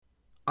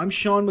I'm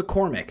Sean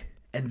McCormick,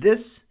 and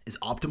this is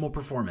Optimal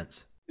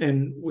Performance.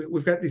 And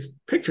we've got these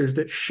pictures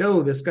that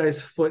show this guy's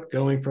foot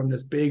going from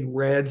this big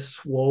red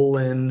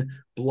swollen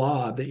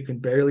blob that you can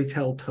barely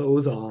tell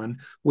toes on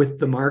with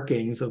the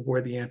markings of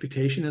where the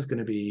amputation is going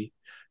to be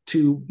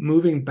to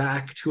moving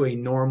back to a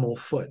normal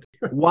foot.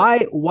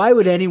 Why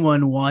would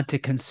anyone want to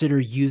consider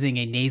using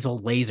a nasal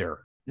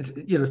laser?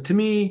 To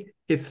me,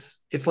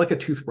 it's like a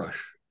toothbrush.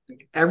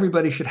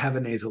 Everybody should have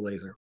a nasal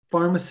laser.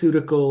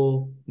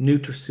 Pharmaceutical,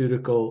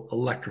 nutraceutical,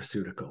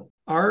 electroceutical.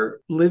 Our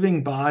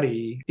living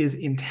body is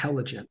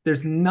intelligent.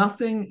 There's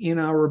nothing in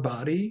our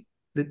body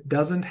that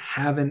doesn't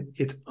have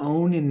its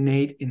own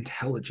innate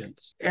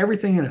intelligence.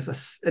 Everything in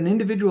us, an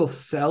individual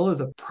cell is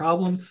a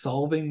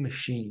problem-solving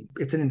machine.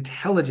 It's an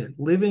intelligent,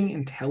 living,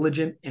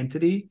 intelligent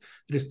entity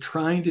that is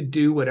trying to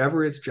do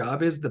whatever its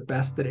job is the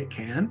best that it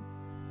can.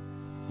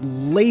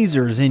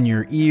 Lasers in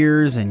your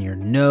ears and your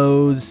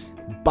nose,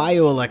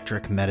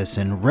 bioelectric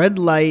medicine, red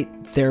light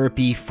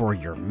therapy for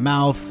your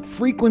mouth,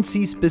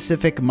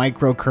 frequency-specific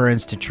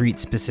microcurrents to treat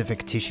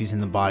specific tissues in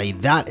the body.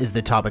 That is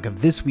the topic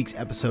of this week's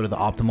episode of the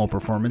Optimal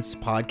Performance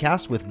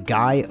Podcast with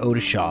Guy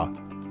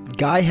Odishaw.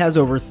 Guy has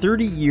over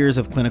 30 years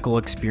of clinical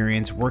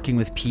experience working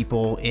with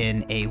people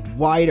in a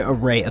wide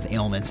array of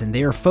ailments, and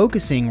they are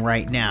focusing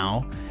right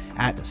now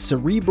at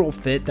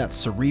CerebralFit.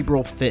 That's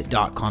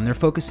CerebralFit.com. They're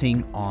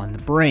focusing on the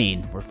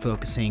brain. We're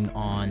focusing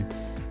on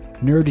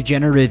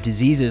neurodegenerative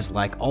diseases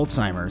like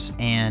Alzheimer's,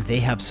 and they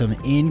have some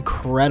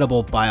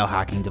incredible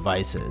biohacking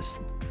devices.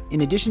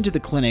 In addition to the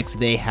clinics,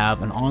 they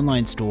have an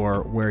online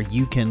store where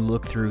you can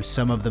look through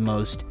some of the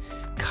most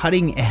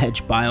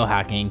cutting-edge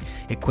biohacking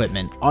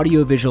equipment,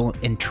 audiovisual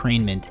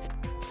entrainment,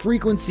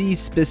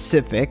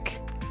 frequency-specific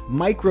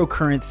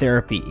microcurrent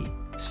therapy,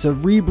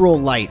 cerebral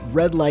light,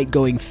 red light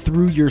going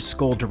through your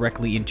skull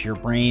directly into your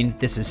brain.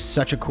 This is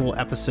such a cool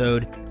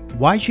episode.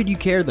 Why should you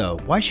care though?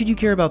 Why should you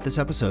care about this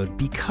episode?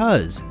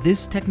 Because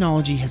this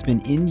technology has been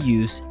in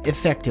use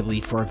effectively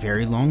for a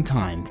very long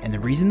time. And the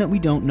reason that we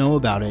don't know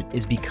about it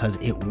is because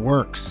it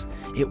works.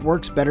 It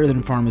works better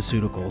than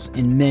pharmaceuticals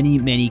in many,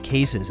 many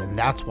cases. And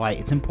that's why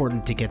it's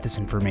important to get this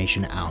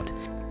information out.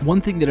 One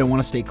thing that I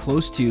want to stay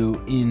close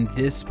to in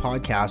this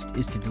podcast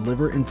is to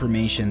deliver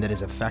information that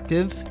is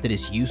effective, that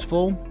is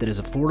useful, that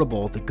is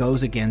affordable, that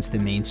goes against the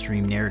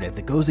mainstream narrative,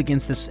 that goes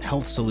against the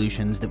health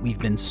solutions that we've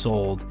been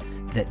sold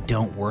that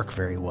don't work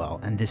very well.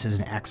 And this is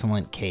an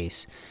excellent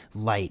case.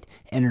 Light,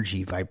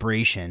 energy,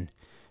 vibration.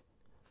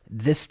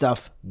 This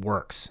stuff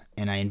works.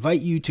 And I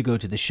invite you to go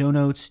to the show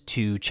notes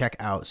to check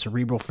out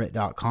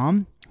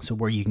CerebralFit.com, so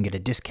where you can get a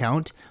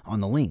discount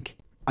on the link.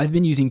 I've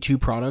been using two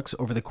products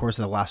over the course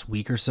of the last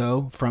week or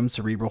so from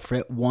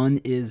CerebralFit.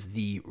 One is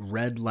the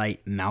red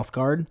light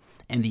mouthguard,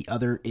 and the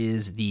other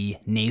is the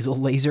nasal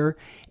laser.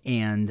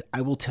 And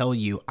I will tell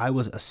you, I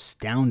was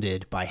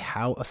astounded by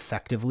how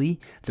effectively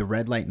the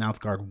red light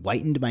mouthguard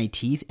whitened my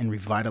teeth and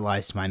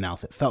revitalized my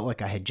mouth. It felt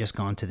like I had just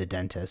gone to the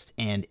dentist,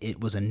 and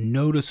it was a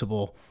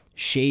noticeable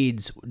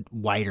shades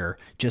whiter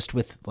just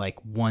with like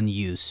one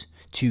use,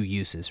 two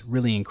uses.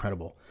 Really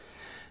incredible.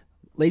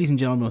 Ladies and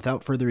gentlemen,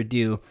 without further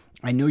ado,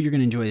 I know you're going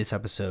to enjoy this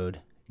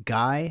episode.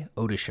 Guy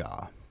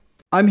Odishaw.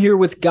 I'm here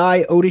with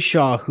Guy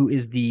Odishaw, who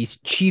is the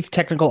Chief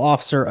Technical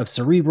Officer of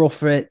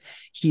CerebralFit.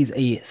 He's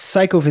a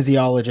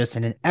psychophysiologist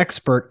and an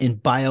expert in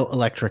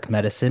bioelectric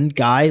medicine.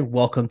 Guy,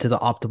 welcome to the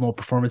Optimal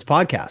Performance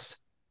Podcast.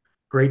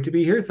 Great to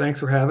be here. Thanks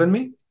for having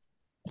me.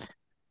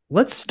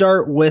 Let's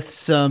start with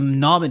some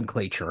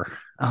nomenclature.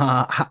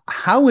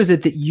 How is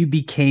it that you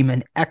became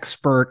an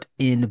expert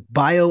in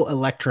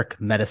bioelectric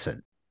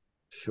medicine?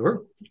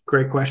 Sure.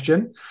 Great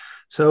question.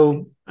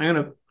 So I'm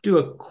going to do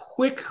a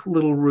quick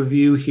little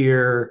review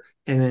here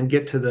and then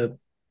get to the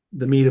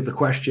meat of the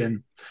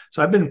question.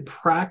 So I've been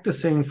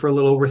practicing for a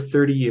little over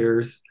 30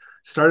 years,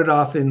 started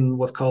off in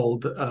what's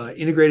called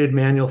integrated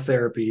manual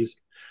therapies,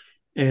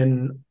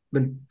 and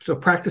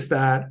practiced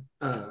that.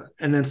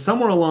 And then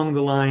somewhere along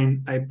the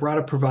line, I brought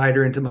a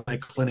provider into my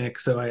clinic.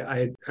 So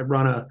I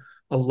run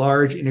a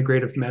large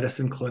integrative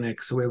medicine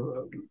clinic. So we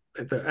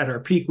have, at our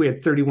peak, we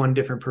had 31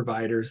 different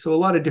providers. So a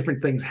lot of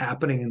different things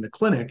happening in the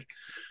clinic.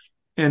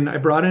 And I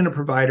brought in a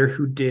provider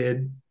who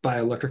did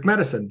bioelectric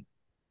medicine.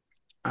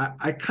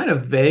 I kind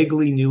of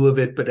vaguely knew of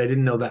it, but I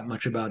didn't know that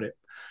much about it.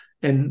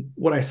 And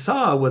what I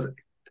saw was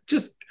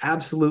just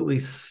absolutely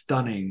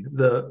stunning.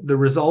 The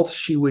results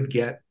she would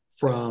get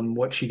from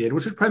what she did,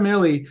 which was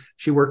primarily,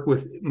 she worked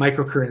with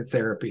microcurrent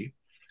therapy.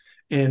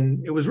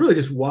 And it was really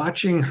just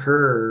watching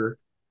her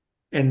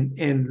and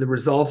the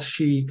results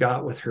she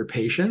got with her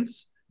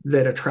patients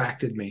that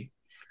attracted me.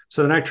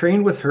 So then I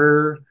trained with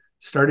her,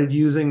 started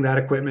using that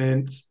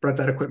equipment, brought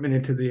that equipment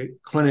into the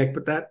clinic,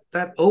 but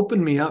that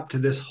opened me up to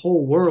this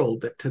whole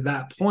world that to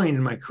that point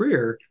in my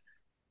career,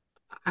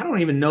 I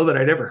don't even know that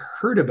I'd ever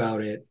heard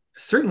about it.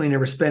 Certainly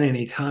never spent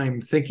any time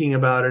thinking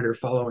about it or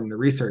following the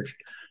research.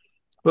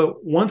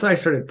 But once I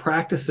started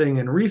practicing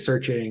and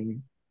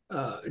researching,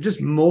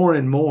 just more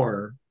and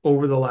more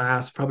over the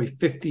last probably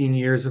 15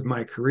 years of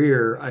my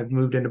career, I've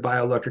moved into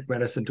bioelectric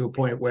medicine to a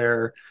point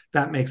where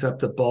that makes up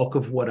the bulk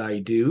of what I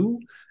do.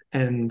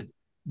 And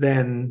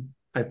then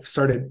I've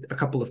started a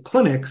couple of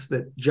clinics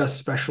that just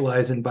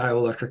specialize in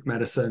bioelectric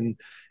medicine,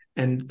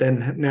 and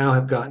then now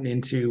have gotten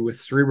into, with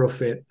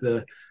CerebralFit,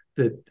 the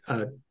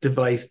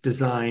device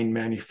design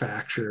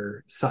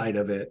manufacture side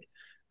of it.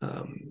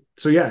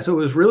 So it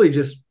was really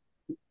just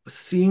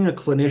seeing a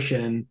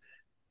clinician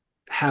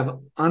have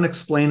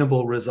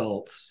unexplainable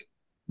results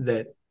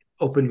that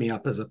opened me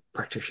up as a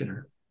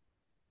practitioner.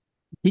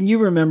 Can you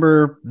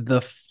remember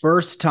the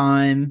first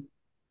time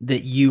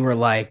that you were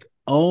like,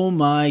 oh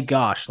my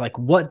gosh, like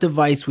what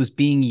device was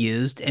being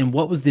used and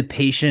what was the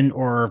patient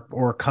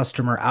or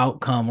customer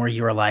outcome where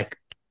you were like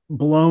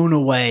blown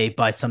away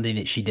by something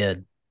that she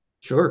did?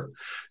 Sure.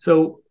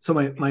 So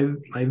my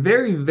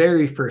very,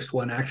 very first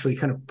one actually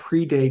kind of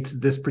predates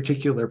this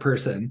particular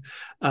person.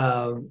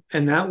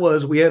 And that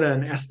was, we had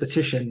an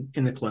esthetician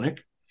in the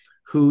clinic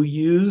who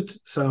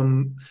used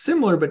some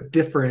similar but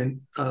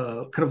different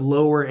kind of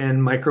lower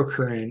end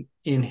microcurrent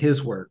in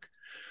his work.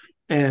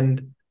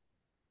 And,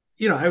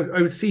 I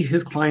would see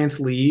his clients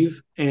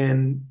leave,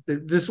 and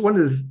this one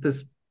is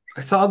this,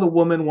 I saw the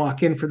woman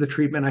walk in for the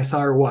treatment. I saw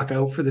her walk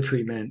out for the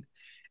treatment.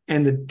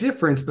 And the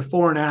difference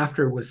before and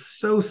after was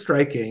so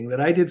striking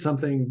that I did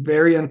something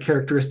very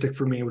uncharacteristic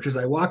for me, which is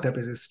I walked up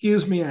and said,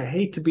 "Excuse me, I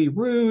hate to be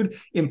rude,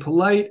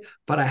 impolite,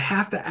 but I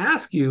have to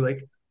ask you,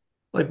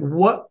 like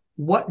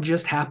what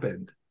just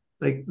happened?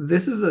 Like,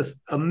 this is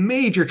a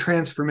major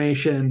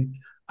transformation.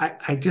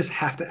 I just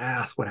have to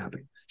ask what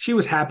happened." She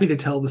was happy to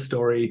tell the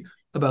story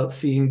about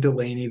seeing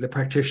Delaney, the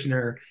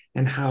practitioner,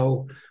 and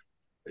how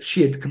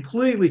she had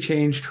completely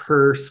changed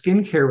her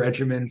skincare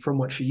regimen from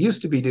what she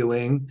used to be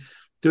doing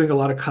a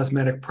lot of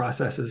cosmetic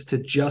processes, to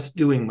just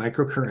doing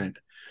microcurrent,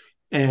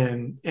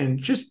 and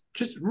just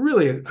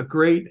really a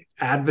great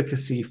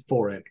advocacy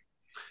for it.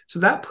 So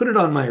that put it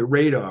on my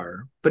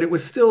radar, but it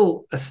was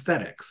still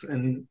aesthetics,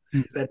 and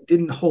that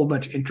didn't hold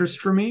much interest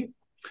for me.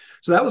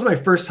 So that was my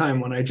first time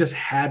when I just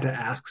had to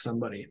ask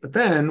somebody. But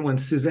then when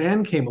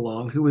Suzanne came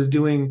along, who was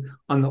doing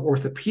on the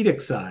orthopedic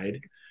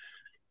side,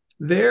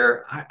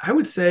 there, I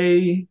would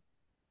say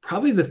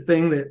probably the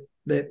thing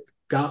that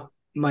got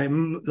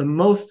the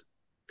most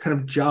kind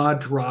of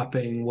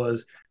jaw-dropping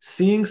was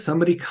seeing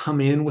somebody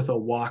come in with a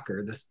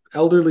walker, this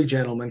elderly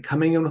gentleman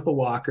coming in with a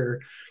walker,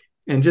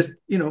 and just,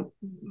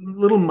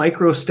 little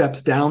micro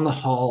steps down the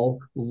hall,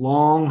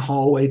 long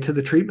hallway to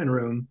the treatment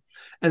room,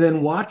 and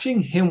then watching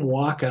him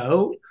walk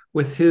out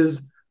with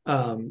his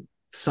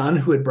son,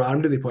 who had brought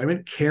him to the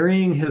appointment,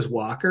 carrying his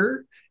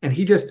walker, and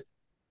he just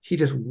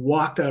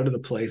walked out of the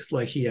place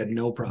like he had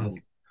no problem.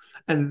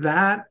 And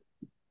that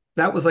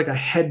was like a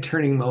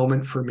head-turning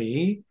moment for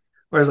me,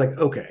 where I was like,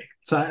 okay.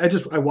 So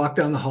I walked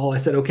down the hall. I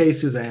said, "Okay,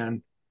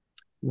 Suzanne,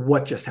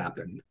 what just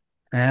happened?"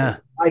 Yeah.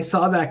 I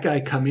saw that guy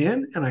come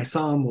in and I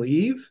saw him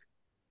leave.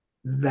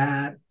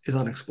 That is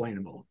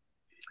unexplainable.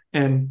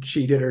 And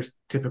she did her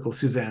typical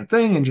Suzanne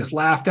thing and just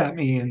laughed at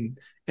me, and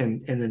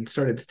then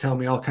started to tell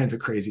me all kinds of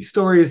crazy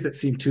stories that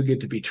seemed too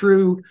good to be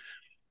true.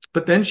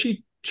 But then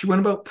she went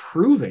about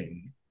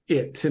proving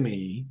it to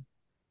me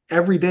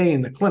every day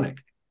in the clinic.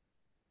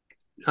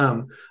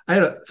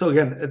 So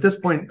again, at this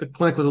point, the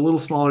clinic was a little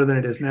smaller than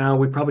it is now.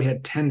 We probably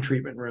had 10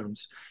 treatment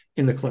rooms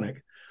in the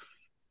clinic.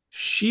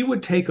 She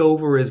would take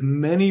over as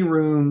many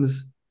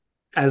rooms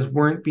as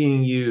weren't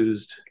being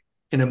used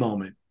in a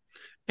moment.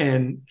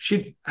 And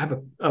she'd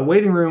have a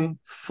waiting room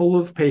full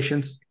of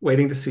patients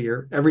waiting to see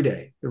her every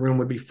day. The room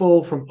would be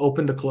full from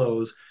open to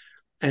close.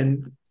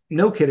 And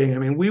no kidding, I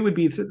mean, we would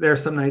be there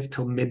some nights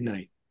till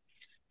midnight,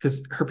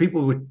 because her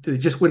people they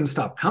just wouldn't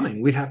stop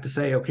coming. We'd have to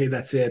say, "Okay,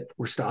 that's it.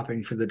 We're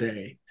stopping for the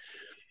day."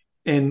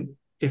 And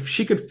if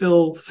she could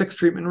fill 6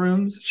 treatment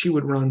rooms, she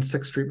would run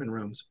 6 treatment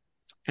rooms,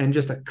 and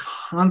just a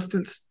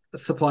constant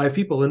supply of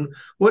people. And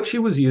what she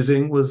was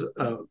using was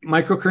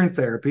microcurrent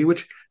therapy,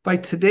 which by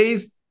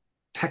today's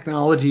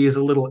technology is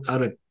a little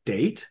out of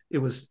date.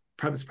 It's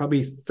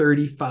probably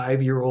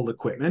 35-year-old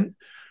equipment,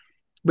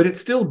 but it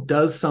still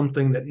does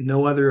something that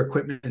no other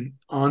equipment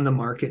on the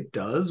market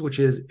does, which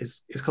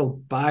is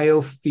called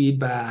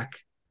biofeedback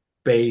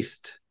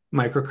based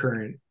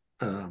microcurrent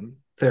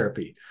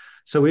therapy.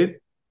 So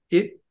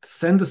it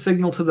sends a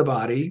signal to the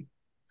body.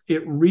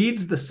 It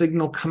reads the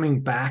signal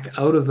coming back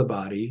out of the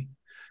body,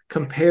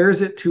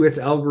 compares it to its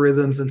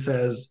algorithms, and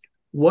says,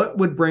 what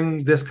would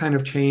bring this kind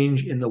of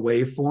change in the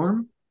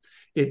waveform?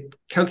 It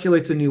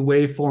calculates a new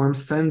waveform,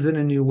 sends in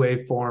a new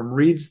waveform,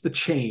 reads the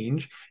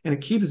change, and it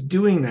keeps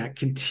doing that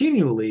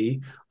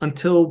continually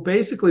until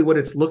basically what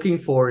it's looking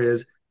for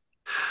is,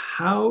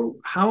 how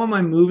am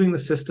I moving the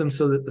system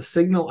so that the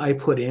signal I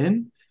put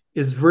in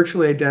is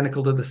virtually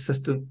identical to the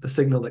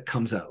signal that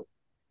comes out.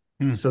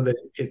 So that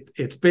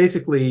it's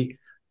basically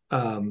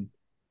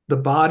the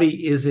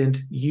body isn't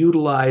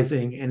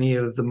utilizing any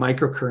of the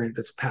microcurrent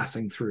that's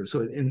passing through.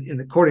 So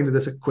according to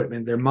this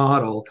equipment, their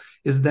model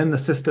is then the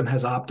system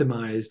has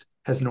optimized,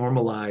 has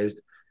normalized.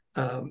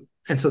 And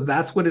so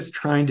that's what it's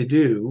trying to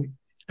do.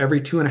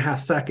 Every 2.5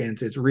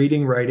 seconds, it's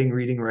reading,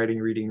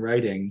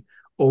 writing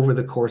over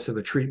the course of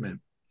a treatment.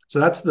 So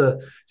that's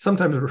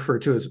sometimes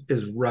referred to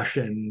as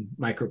Russian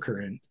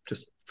microcurrent,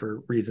 just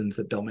for reasons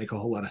that don't make a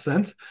whole lot of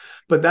sense.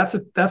 But that's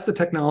the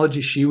technology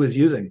she was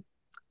using.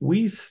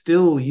 We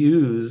still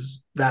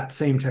use that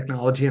same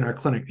technology in our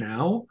clinic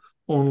now,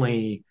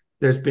 only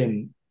there's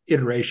been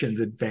iterations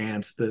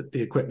advanced. The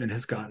equipment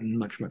has gotten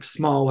much, much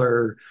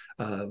smaller,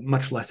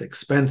 much less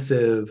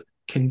expensive,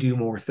 can do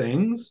more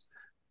things.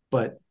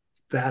 But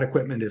that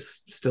equipment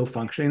is still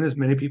functioning. There's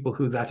many people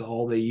who that's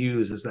all they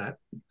use is that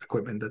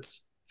equipment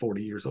that's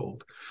 40 years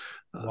old.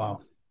 Wow.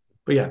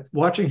 But yeah,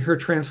 watching her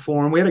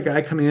transform. We had a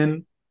guy come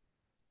in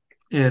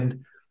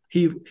and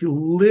he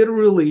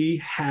literally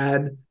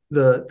had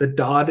the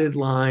dotted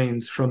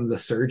lines from the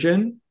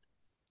surgeon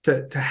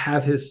to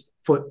have his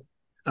foot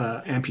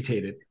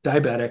amputated,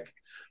 diabetic.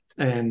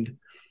 And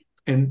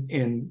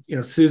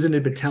Susan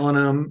had been telling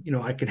him,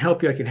 I can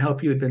help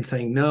you. Had been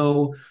saying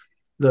no.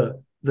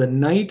 The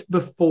night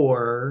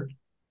before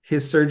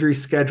his surgery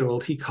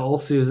scheduled, he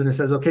calls Susan and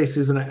says, okay,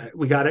 Susan,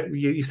 we got it.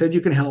 You said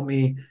you can help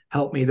me.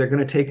 They're going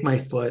to take my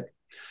foot.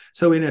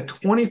 So in a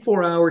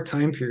 24-hour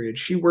time period,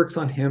 she works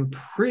on him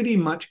pretty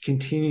much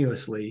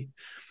continuously.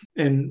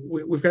 And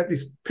we've got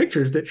these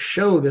pictures that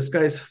show this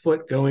guy's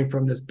foot going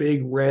from this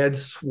big red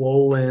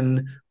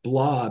swollen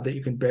blob that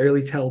you can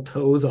barely tell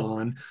toes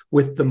on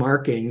with the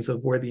markings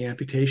of where the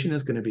amputation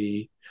is going to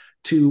be,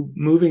 to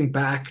moving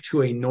back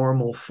to a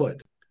normal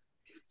foot.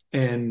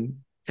 And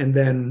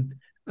then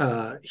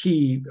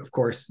he, of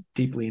course,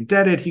 deeply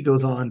indebted. He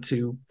goes on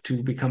to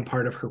become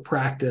part of her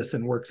practice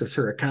and works as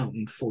her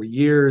accountant for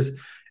years.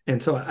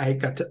 And so I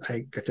got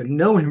to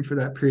know him for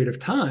that period of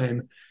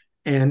time,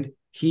 and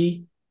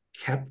he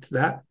kept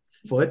that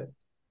foot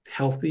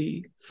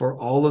healthy for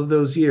all of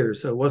those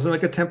years. So it wasn't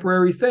like a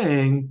temporary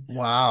thing.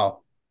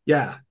 Wow.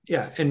 Yeah.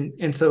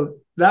 And so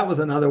that was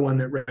another one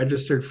that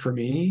registered for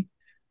me.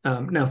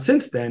 Now,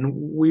 since then,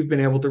 we've been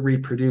able to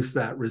reproduce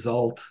that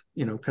result,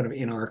 kind of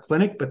in our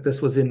clinic, but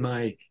this was in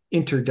my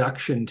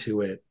introduction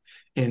to it,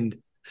 and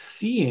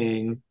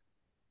seeing,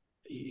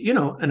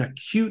 an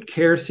acute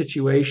care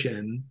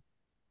situation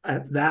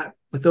at that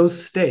with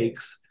those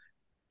stakes,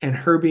 and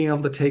her being able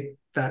to take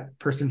that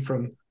person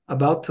from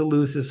about to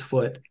lose his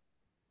foot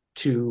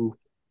to,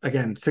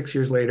 again, 6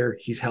 years later,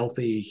 he's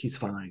healthy, he's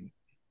fine.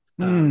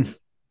 Yeah,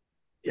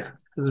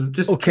 this is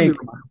just okay. Truly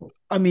remarkable.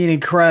 I mean,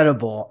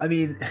 incredible. I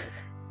mean,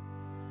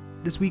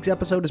 this week's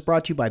episode is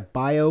brought to you by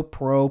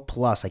BioPro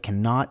Plus. I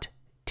cannot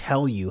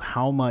tell you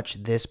how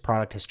much this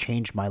product has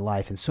changed my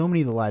life and so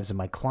many of the lives of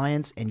my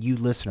clients and you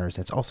listeners.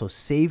 It's also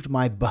saved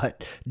my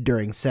butt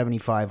during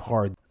 75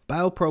 hard.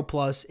 BioPro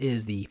Plus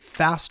is the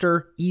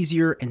faster,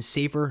 easier, and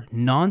safer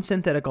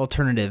non-synthetic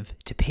alternative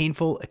to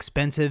painful,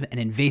 expensive, and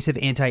invasive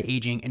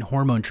anti-aging and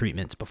hormone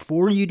treatments.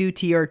 Before you do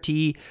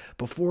TRT,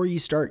 before you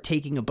start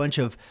taking a bunch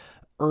of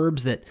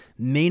herbs that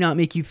may not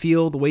make you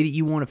feel the way that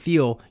you want to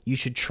feel, you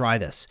should try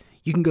this.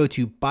 You can go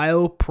to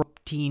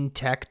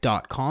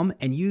bioproteintech.com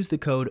and use the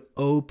code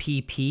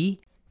OPP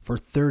for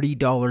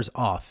 $30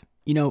 off.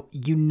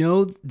 You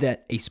know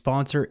that a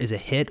sponsor is a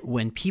hit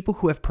when people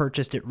who have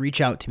purchased it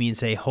reach out to me and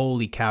say,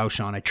 holy cow,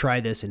 Sean, I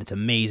tried this and it's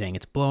amazing.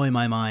 It's blowing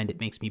my mind. It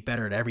makes me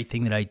better at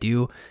everything that I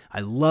do. I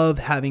love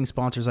having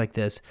sponsors like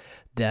this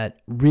that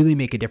really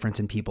make a difference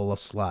in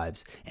people's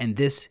lives. And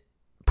this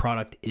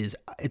product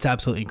it's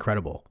absolutely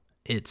incredible.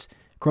 It's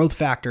growth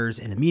factors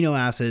and amino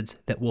acids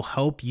that will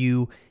help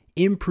you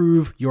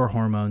improve your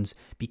hormones,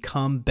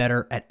 become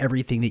better at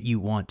everything that you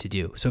want to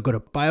do. So go to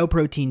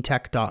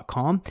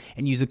bioproteintech.com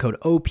and use the code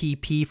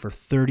OPP for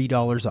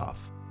 $30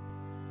 off.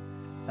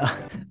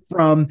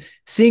 From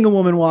seeing a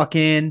woman walk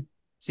in,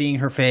 seeing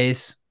her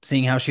face,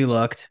 seeing how she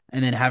looked,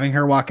 and then having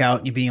her walk out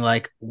and you being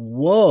like,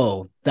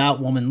 whoa, that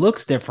woman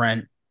looks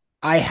different.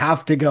 I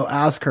have to go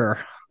ask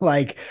her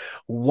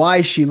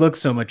why she looks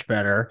so much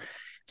better,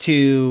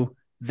 to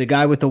the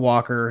guy with the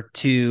walker,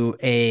 to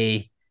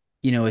a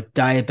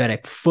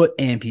diabetic foot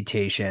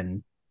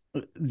amputation.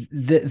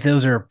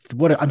 Those are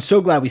what I'm so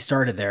glad we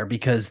started there,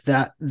 because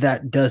that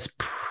does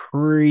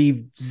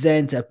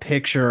present a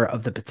picture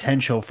of the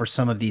potential for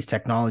some of these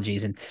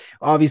technologies. And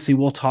obviously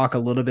we'll talk a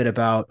little bit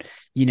about,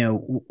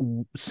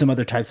 some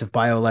other types of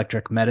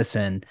bioelectric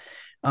medicine,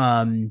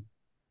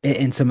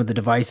 in some of the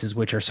devices,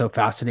 which are so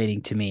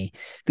fascinating to me.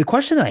 The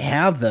question that I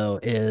have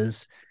though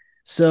is,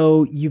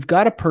 so you've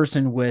got a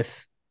person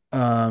with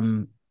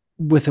a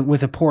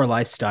poor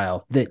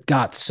lifestyle that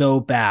got so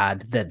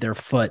bad that their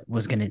foot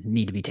was going to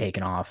need to be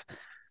taken off.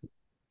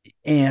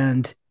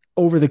 And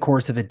over the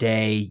course of a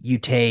day, you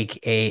take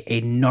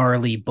a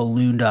gnarly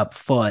ballooned up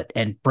foot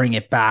and bring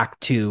it back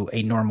to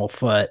a normal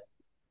foot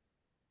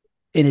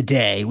in a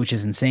day, which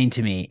is insane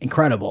to me.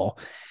 Incredible.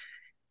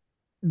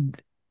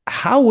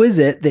 How is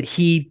it that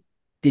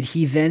did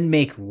he then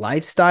make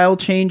lifestyle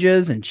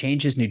changes and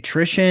change his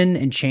nutrition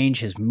and change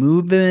his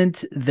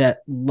movement that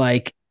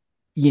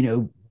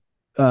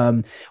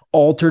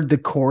altered the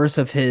course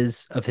of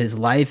his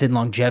life and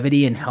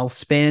longevity and health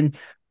span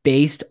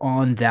based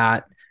on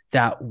that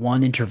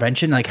one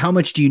intervention? How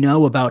much do you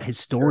know about his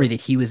story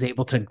that he was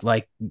able to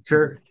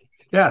Sure.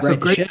 Yeah. So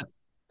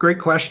great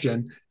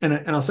question. And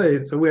I'll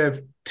say, so we have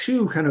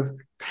two kind of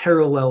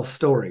parallel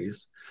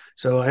stories.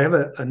 So I have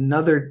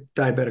another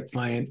diabetic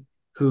client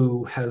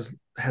who has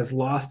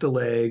lost a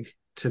leg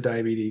to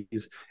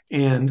diabetes,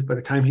 and by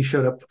the time he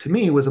showed up to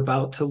me, was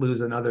about to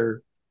lose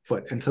another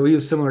foot. And so he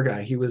was a similar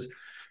guy.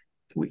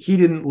 He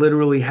didn't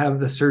literally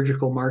have the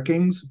surgical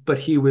markings, but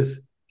he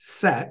was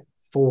set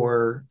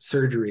for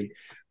surgery.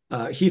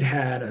 He'd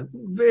had a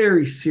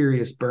very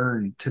serious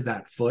burn to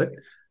that foot.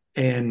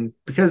 And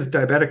because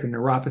diabetic and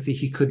neuropathy,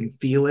 he couldn't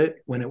feel it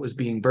when it was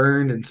being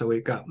burned. And so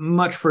it got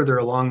much further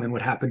along than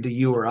what happened to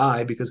you or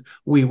I, because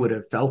we would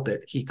have felt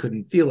it. He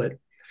couldn't feel it.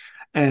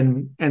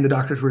 And the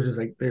doctors were just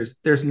like,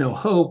 there's no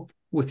hope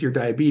with your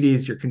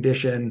diabetes, your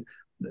condition.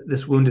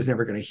 This wound is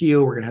never going to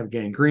heal. We're going to have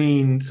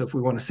gangrene. So if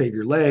we want to save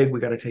your leg,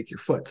 we got to take your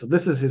foot. So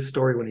this is his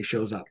story when he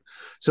shows up.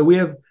 So we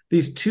have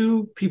these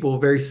two people,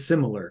 very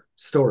similar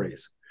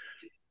stories.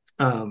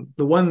 The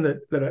one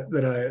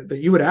that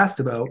you had asked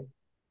about,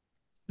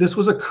 this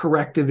was a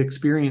corrective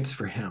experience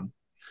for him.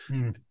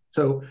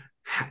 So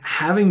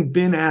having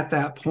been at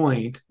that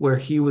point where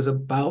he was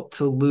about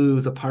to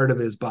lose a part of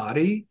his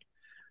body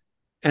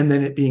and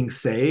then it being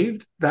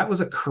saved, that was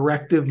a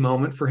corrective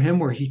moment for him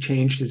where he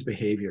changed his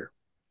behavior.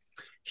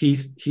 He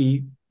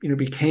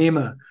became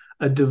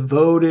a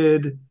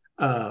devoted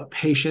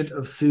patient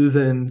of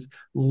Susan's,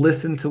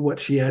 listened to what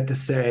she had to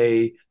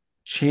say,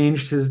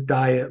 changed his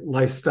diet,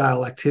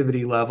 lifestyle,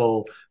 activity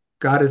level,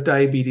 got his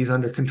diabetes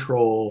under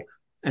control,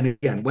 and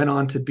again, went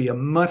on to be a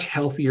much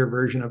healthier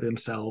version of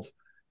himself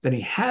than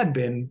he had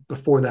been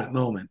before that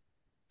moment,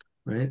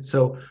 right?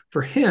 So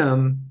for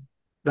him,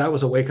 that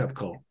was a wake-up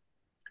call.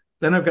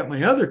 Then I've got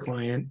my other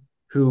client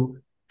who,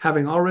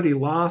 having already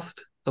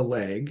lost a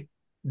leg,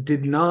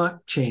 did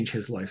not change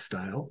his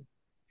lifestyle.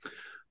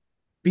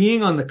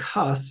 Being on the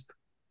cusp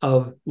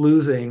of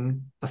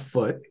losing a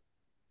foot,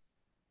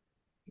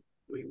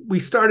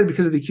 we started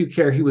because of the acute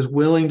care. He was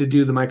willing to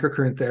do the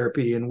microcurrent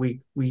therapy, and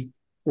we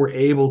were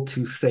able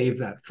to save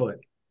that foot.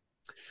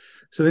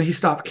 So then he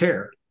stopped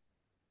care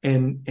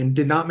and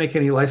did not make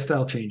any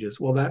lifestyle changes.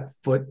 Well, that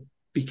foot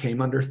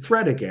became under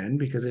threat again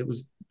because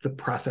the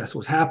process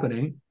was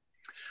happening.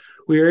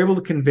 We were able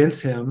to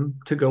convince him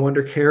to go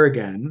under care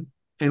again,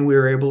 and we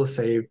were able to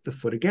save the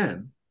foot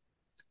again.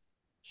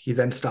 He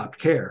then stopped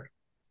care.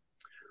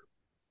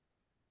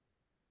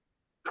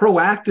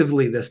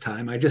 Proactively this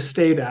time, I just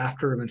stayed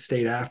after him and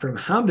stayed after him,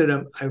 hounded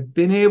him. I've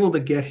been able to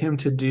get him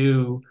to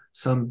do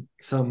some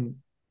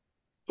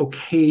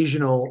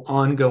occasional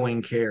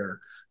ongoing care,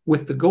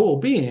 with the goal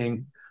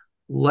being,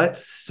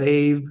 let's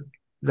save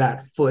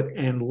that foot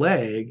and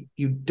leg.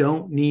 You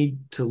don't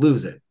need to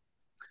lose it.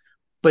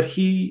 But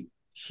he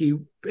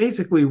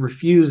basically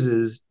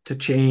refuses to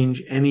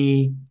change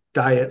any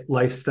diet,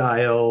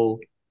 lifestyle,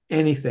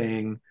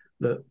 anything.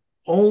 The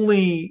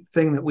only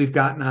thing that we've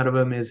gotten out of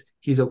him is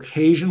he's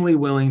occasionally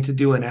willing to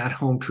do an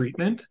at-home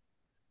treatment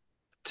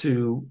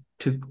to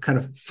kind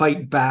of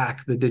fight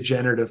back the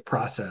degenerative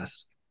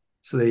process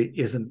so that he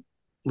isn't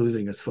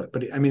losing his foot.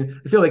 But I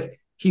mean, I feel like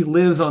he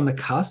lives on the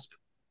cusp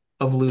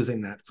of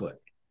losing that foot.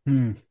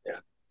 Yeah.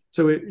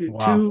 So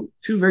wow.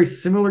 Two very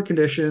similar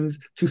conditions,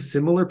 two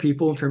similar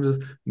people in terms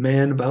of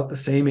men about the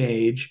same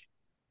age.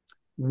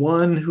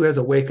 One who has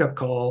a wake-up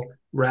call,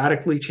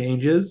 radically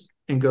changes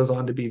and goes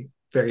on to be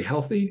very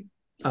healthy,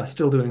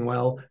 still doing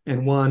well.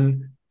 And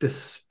one,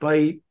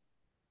 despite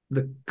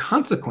the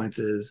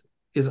consequences,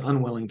 is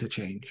unwilling to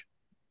change.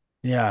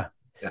 Yeah.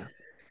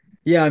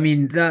 I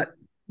mean, that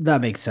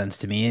makes sense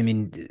to me. I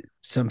mean,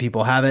 some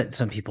people have it,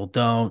 some people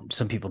don't.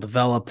 Some people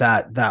develop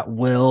that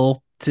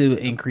will to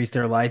increase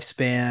their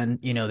lifespan.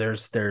 You know,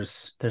 there's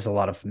a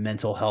lot of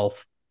mental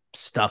health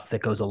stuff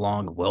that goes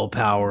along,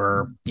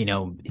 willpower, you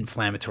know,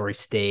 inflammatory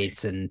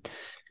states and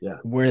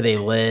where they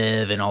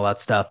live and all that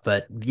stuff.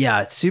 But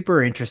yeah, it's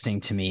super interesting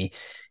to me.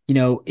 You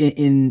know,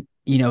 in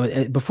you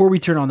know, before we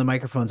turn on the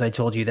microphones, I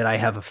told you that I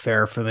have a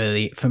fair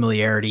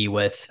familiarity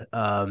with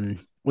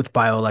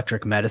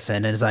bioelectric medicine.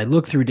 And as I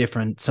look through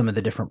some of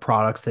the different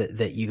products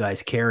that you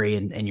guys carry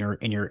and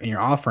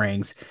your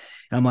offerings,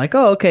 I'm like,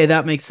 oh, okay,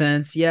 that makes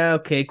sense. Yeah.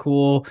 Okay,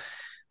 cool.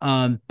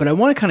 But I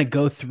want to kind of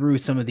go through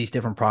some of these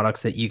different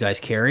products that you guys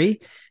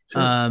carry.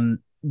 Sure.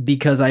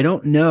 Because I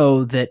don't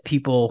know that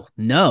people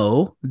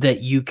know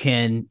that you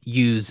can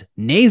use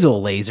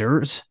nasal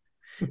lasers.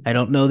 I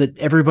don't know that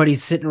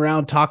everybody's sitting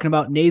around talking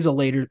about nasal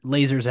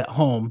lasers at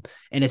home,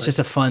 and it's just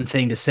a fun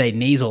thing to say,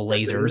 nasal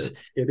lasers.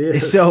 It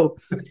is. So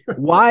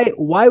why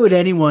would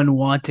anyone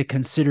want to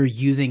consider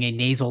using a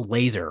nasal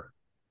laser?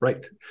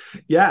 Right.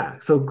 Yeah.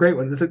 So great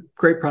one. It's a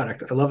great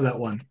product. I love that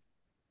one.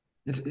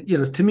 It's, you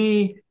know, to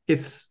me,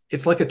 it's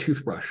like a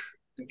toothbrush.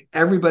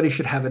 Everybody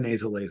should have a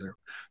nasal laser.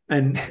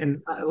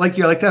 And like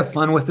you, I like to have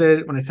fun with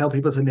it. When I tell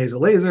people it's a nasal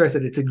laser, I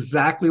said, it's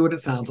exactly what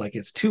it sounds like.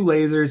 It's two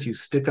lasers you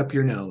stick up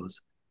your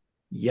nose.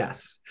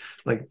 Yes.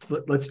 Like,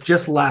 let's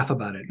just laugh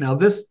about it. Now,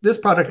 this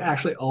product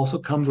actually also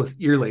comes with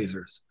ear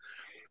lasers.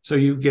 So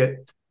you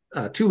get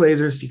two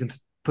lasers you can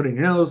put in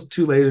your nose,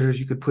 two lasers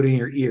you could put in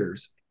your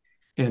ears.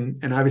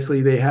 And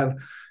obviously they have,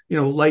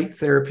 light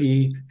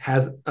therapy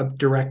has a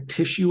direct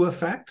tissue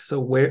effect. So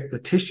where the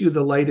tissue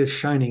the light is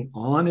shining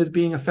on is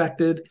being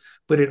affected,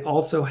 but it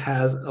also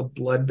has a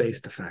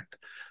blood-based effect.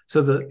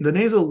 So the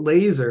nasal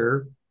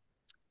laser,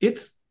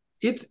 its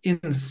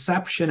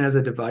inception as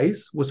a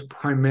device was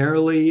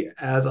primarily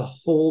as a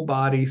whole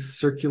body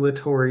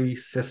circulatory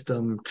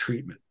system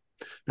treatment.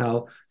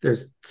 Now,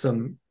 there's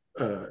some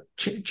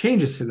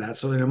changes to that.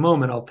 So in a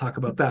moment, I'll talk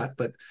about that.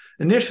 But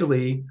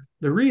initially,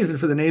 the reason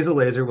for the nasal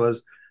laser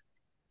was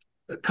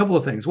a couple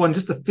of things. One,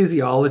 just the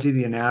physiology,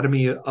 the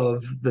anatomy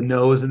of the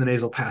nose and the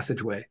nasal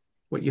passageway.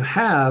 What you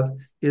have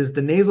is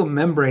the nasal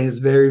membrane is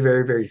very,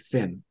 very, very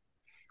thin,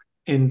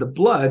 and the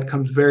blood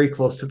comes very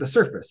close to the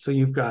surface. So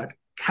you've got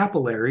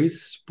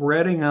capillaries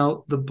spreading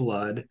out the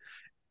blood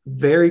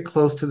very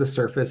close to the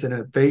surface in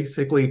a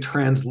basically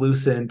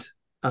translucent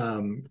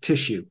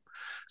tissue.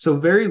 So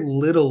very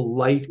little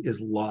light is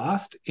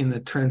lost in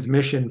the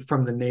transmission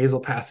from the nasal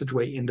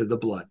passageway into the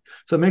blood.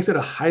 So it makes it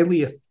a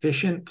highly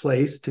efficient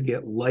place to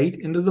get light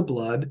into the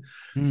blood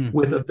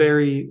with a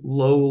very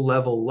low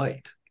level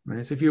light.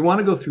 Right? So if you want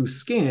to go through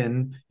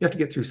skin, you have to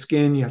get through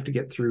skin, you have to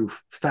get through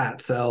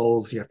fat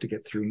cells, you have to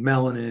get through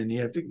melanin,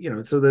 you have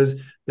to,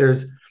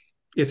 so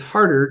it's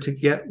harder to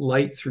get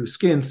light through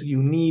skin. So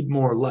you need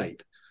more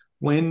light.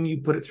 When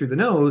you put it through the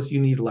nose, you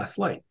need less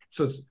light.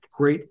 So it's a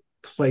great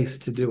place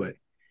to do it.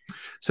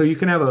 So you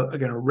can have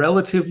a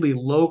relatively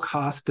low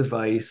cost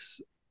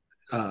device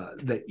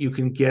that you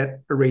can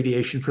get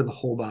irradiation for the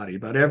whole body.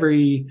 About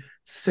every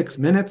 6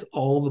 minutes,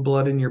 all the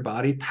blood in your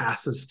body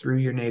passes through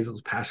your nasal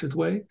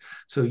passageway.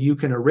 So you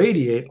can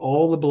irradiate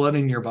all the blood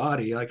in your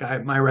body.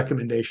 My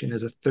recommendation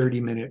is a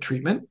 30-minute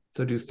treatment.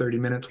 So do 30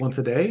 minutes once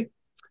a day.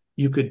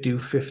 You could do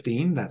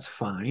 15, that's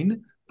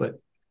fine. But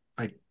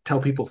I tell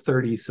people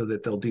 30 so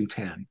that they'll do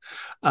 10.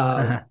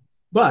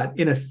 But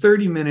in a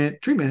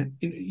 30-minute treatment,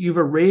 you've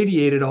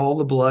irradiated all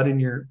the blood in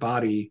your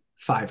body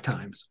 5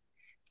 times.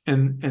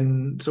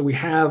 And so we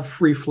have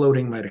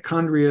free-floating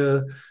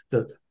mitochondria.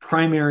 The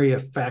primary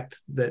effect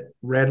that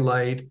red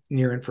light,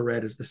 near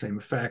infrared is the same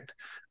effect.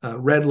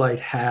 Red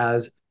light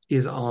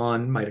is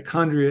on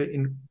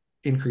mitochondria,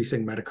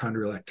 increasing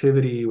mitochondrial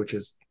activity, which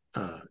is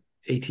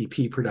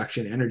ATP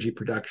production, energy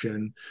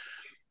production.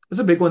 That's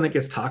a big one that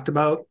gets talked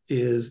about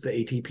is the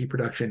ATP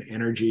production,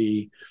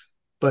 energy.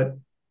 But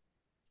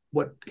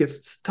what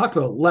gets talked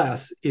about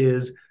less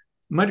is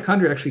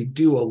mitochondria actually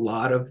do a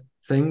lot of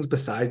things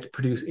besides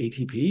produce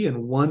ATP,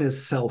 and one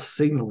is cell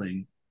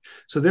signaling.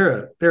 So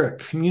they're a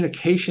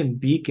communication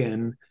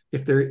beacon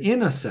if they're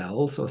in a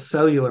cell, so a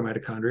cellular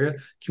mitochondria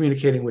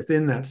communicating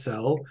within that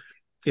cell.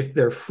 If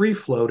they're free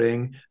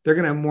floating, they're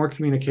going to have more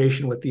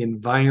communication with the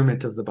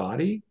environment of the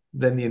body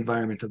than the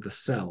environment of the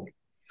cell.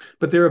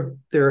 But they're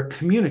a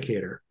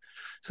communicator.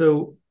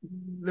 So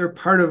they're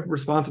part of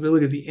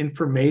responsibility of the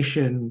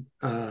information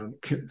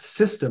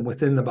system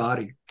within the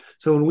body.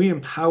 So when we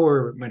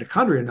empower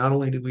mitochondria, not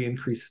only do we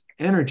increase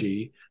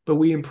energy, but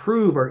we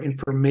improve our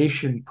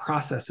information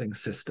processing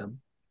system.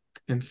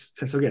 And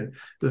so again,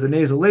 with a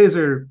nasal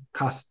laser,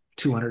 costs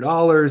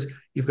 $200.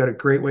 You've got a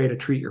great way to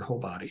treat your whole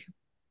body.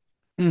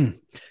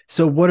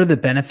 So what are the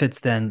benefits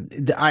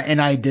then?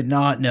 I did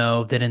not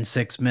know that in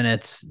 6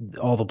 minutes,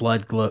 all the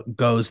blood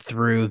goes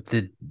through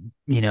the,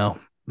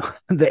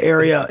 the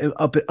area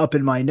up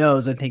in my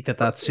nose. I think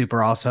that's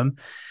super awesome.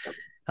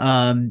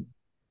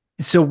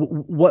 So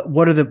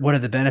what are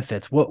the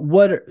benefits?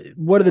 What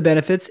are the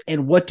benefits,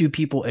 and what do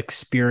people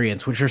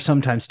experience, which are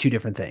sometimes two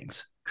different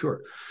things?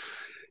 Sure.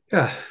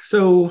 Yeah.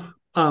 So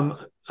there's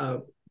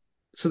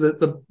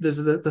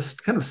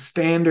the kind of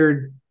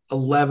standard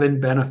 11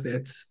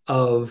 benefits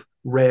of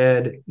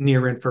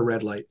near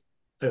infrared light.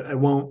 I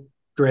won't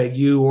drag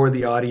you or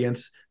the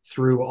audience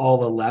through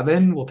all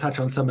 11. We'll touch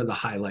on some of the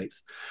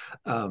highlights.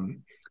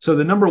 So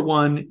the number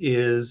one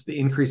is the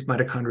increased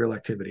mitochondrial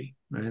activity.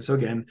 Right? So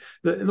again,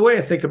 the way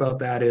I think about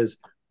that is,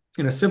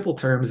 in simple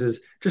terms, is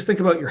just think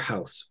about your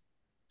house,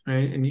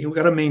 right? And you've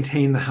got to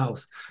maintain the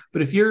house.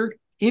 But if your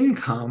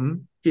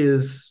income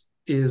is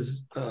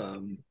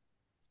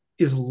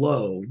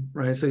low,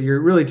 right? So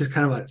you're really just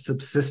kind of like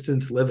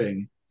subsistence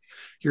living.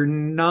 You're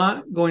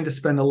not going to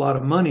spend a lot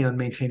of money on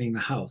maintaining the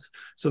house.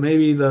 So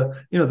maybe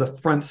the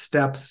front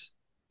steps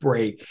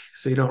break,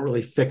 so you don't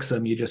really fix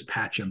them, you just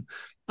patch them.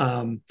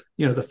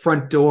 The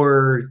front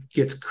door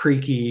gets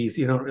creaky,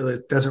 so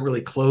it doesn't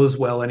really close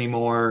well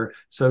anymore.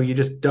 So you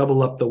just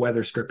double up the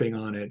weather stripping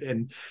on it.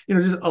 And,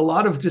 just a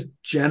lot of just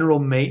general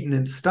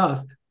maintenance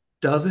stuff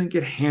doesn't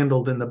get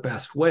handled in the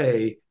best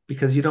way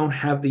because you don't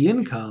have the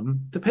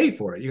income to pay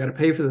for it. You got to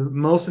pay for the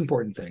most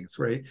important things,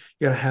 right?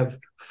 You got to have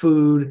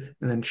food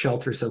and then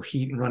shelter, so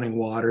heat and running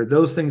water,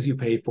 those things you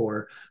pay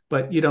for,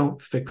 but you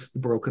don't fix the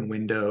broken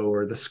window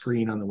or the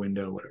screen on the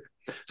window, whatever.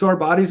 So our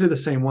bodies are the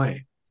same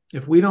way.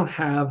 If we don't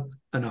have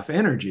enough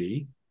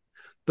energy,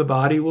 the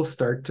body will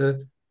start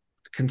to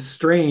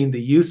constrain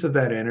the use of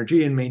that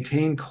energy and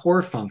maintain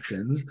core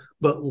functions,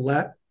 but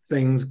let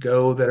things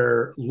go that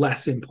are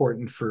less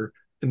important for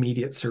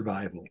immediate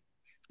survival.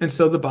 And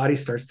so the body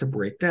starts to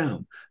break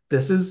down.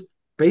 This is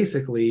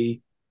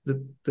basically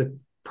the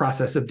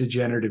process of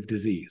degenerative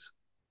disease.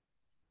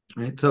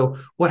 Right. So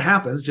what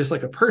happens, just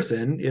like a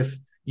person, if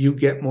you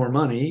get more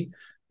money,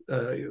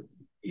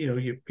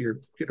 you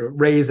get a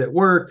raise at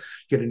work,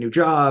 get a new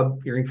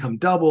job, your income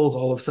doubles,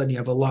 all of a sudden you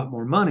have a lot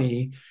more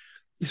money.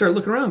 You start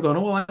looking around going,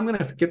 well, I'm going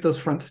to get those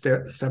front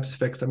steps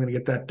fixed. I'm going to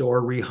get that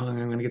door rehung.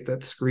 I'm going to get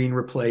that screen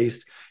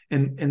replaced.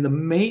 And the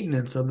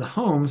maintenance of the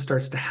home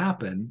starts to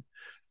happen.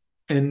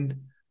 And,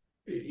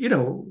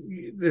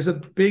 there's a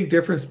big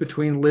difference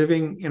between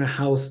living in a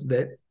house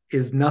that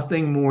is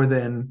nothing more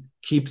than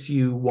keeps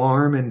you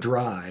warm and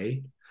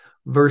dry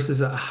versus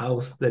a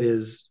house that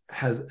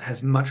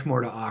has much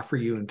more to offer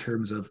you in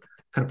terms of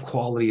kind of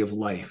quality of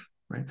life,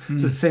 right? So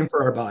it's the same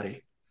for our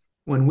body.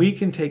 When we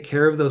can take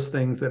care of those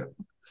things that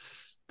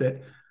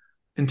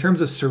in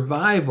terms of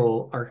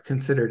survival are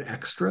considered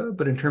extra,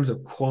 but in terms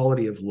of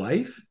quality of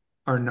life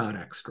are not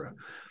extra.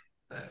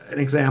 An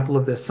example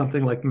of this,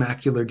 something like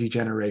macular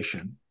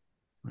degeneration,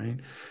 right?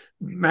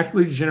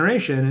 Macular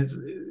degeneration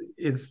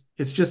is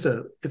just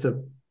a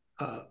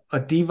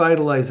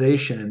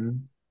devitalization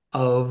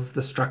of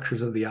the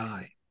structures of the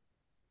eye.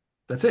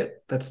 That's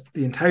it. That's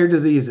the entire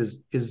disease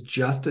is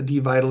just a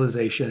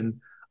devitalization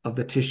of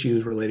the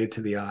tissues related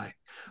to the eye.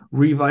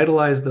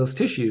 Revitalize those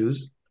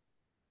tissues,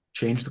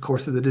 change the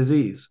course of the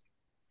disease.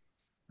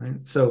 Right?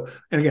 So,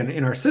 and again,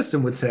 in our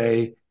system would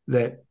say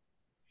that,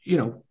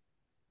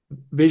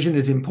 vision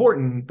is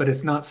important, but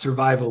it's not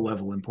survival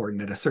level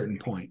important at a certain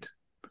point.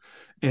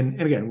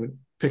 And again, we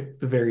pick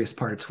the various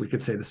parts, we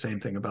could say the same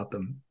thing about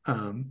them.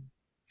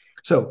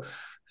 So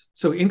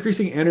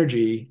increasing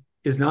energy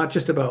is not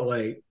just about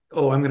like,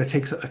 oh, I'm going to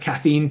take a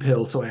caffeine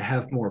pill so I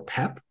have more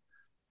pep.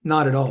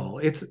 Not at all.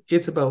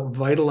 It's about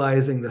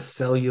vitalizing the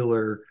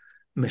cellular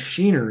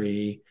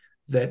machinery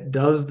that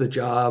does the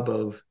job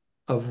of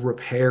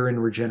repair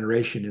and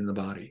regeneration in the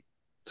body.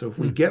 So if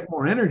we get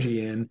more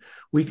energy in,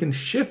 we can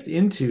shift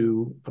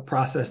into a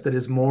process that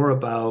is more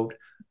about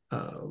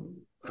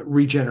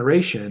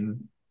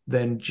regeneration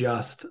than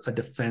just a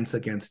defense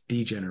against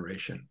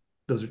degeneration.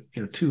 Those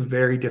are two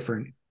very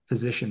different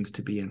positions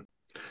to be in.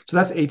 So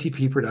that's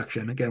ATP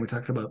production. Again, we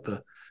talked about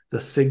the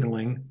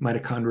signaling,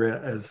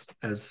 mitochondria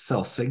as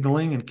cell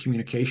signaling and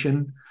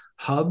communication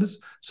hubs.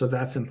 So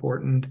that's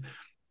important.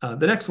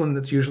 The next one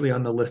that's usually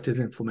on the list is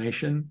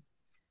inflammation.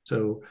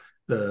 So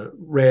the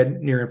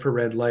red near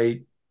infrared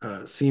light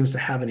seems to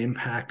have an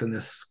impact on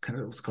this kind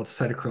of what's called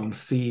cytochrome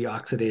C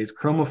oxidase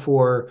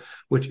chromophore,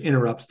 which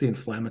interrupts the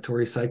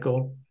inflammatory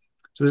cycle.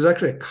 So there's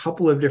actually a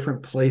couple of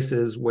different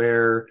places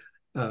where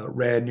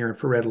red near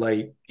infrared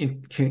light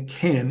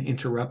can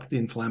interrupt the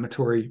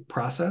inflammatory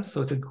process. So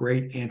it's a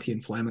great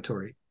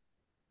anti-inflammatory.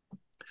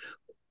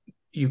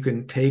 You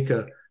can take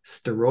a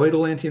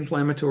steroidal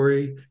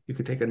anti-inflammatory, you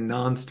could take a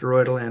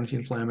non-steroidal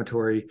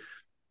anti-inflammatory,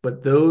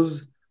 but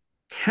those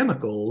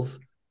chemicals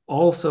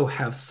also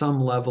have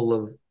some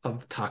level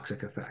of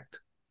toxic effect.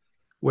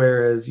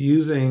 Whereas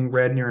using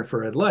red near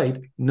infrared light,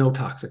 no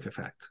toxic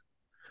effect.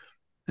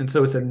 And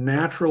so it's a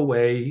natural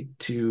way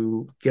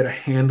to get a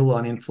handle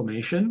on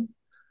inflammation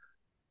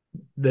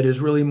that is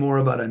really more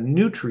about a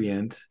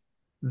nutrient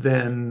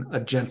than a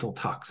gentle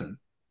toxin.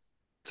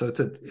 So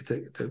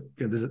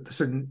there's a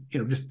certain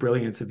just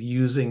brilliance of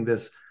using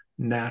this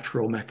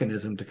natural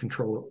mechanism to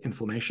control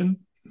inflammation.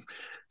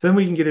 Then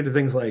we can get into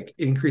things like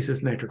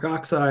increases nitric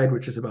oxide,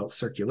 which is about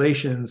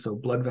circulation, so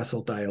blood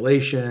vessel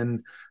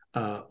dilation,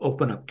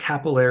 open up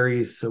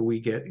capillaries, so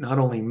we get not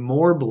only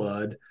more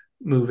blood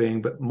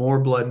moving, but more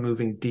blood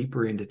moving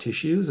deeper into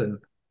tissues. And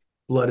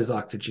blood is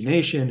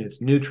oxygenation,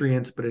 it's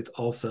nutrients, but it's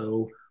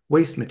also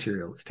waste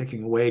material. It's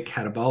taking away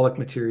catabolic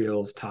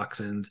materials,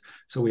 toxins.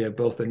 So we have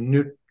both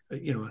a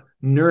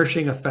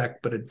nourishing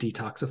effect, but a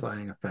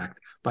detoxifying effect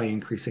by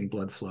increasing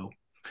blood flow.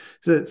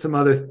 So some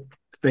other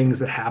things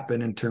that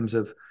happen in terms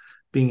of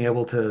being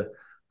able to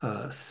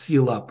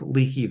seal up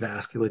leaky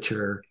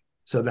vasculature.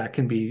 So that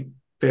can be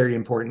very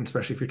important,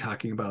 especially if you're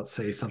talking about,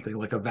 say, something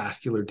like a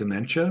vascular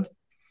dementia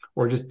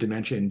or just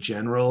dementia in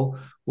general,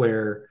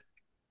 where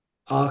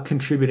a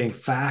contributing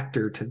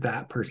factor to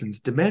that person's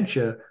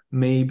dementia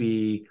may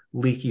be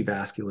leaky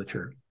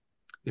vasculature.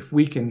 If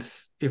we can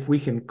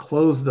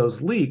close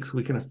those leaks,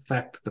 we can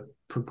affect the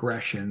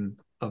progression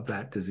of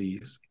that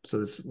disease. So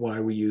that's why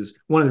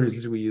one of the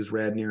reasons we use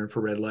red near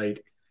infrared light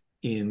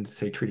in,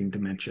 say, treating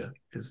dementia,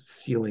 is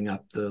sealing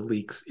up the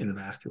leaks in the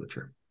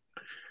vasculature.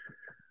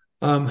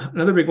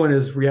 Another big one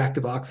is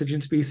reactive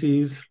oxygen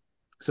species.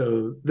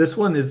 So this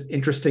one is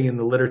interesting in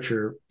the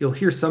literature. You'll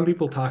hear some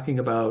people talking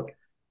about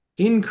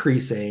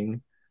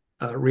increasing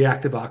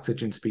reactive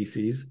oxygen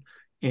species,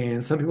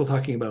 and some people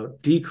talking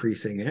about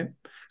decreasing it.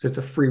 So it's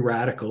a free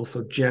radical.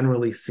 So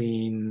generally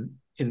seen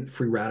in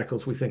free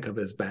radicals, we think of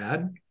as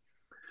bad.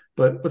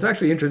 But what's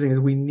actually interesting is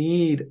we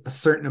need a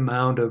certain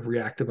amount of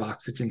reactive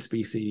oxygen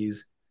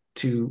species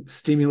to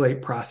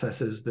stimulate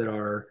processes that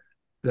are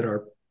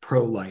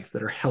pro-life,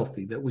 that are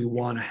healthy, that we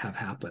want to have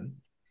happen.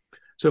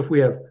 So if we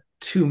have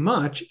too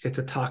much, it's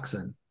a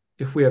toxin.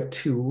 If we have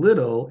too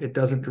little, it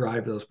doesn't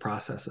drive those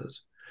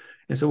processes.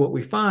 And so what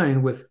we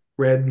find with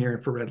red near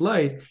infrared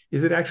light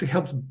is it actually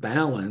helps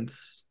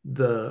balance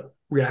the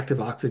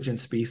reactive oxygen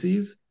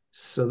species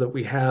so that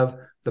we have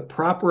the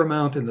proper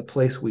amount in the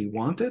place we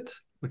want it,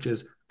 which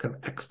is kind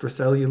of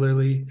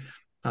extracellularly,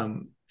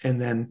 and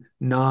then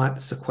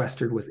not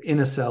sequestered within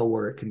a cell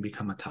where it can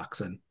become a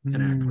toxin and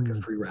act like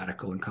a free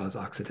radical and cause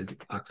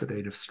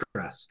oxidative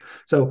stress.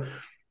 So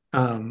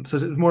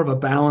it's more of a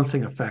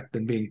balancing effect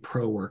than being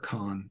pro or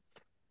con.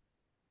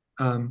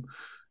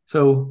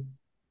 So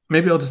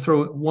maybe I'll just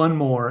throw one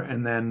more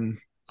and then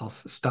I'll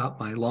stop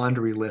my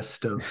laundry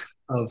list of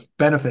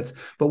benefits.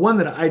 But one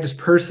that I just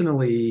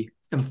personally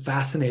am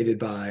fascinated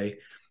by,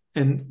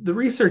 and the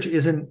research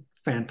isn't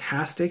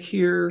fantastic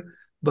here,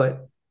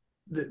 but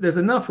there's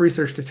enough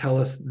research to tell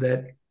us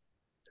that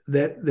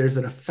there's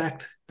an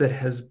effect that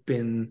has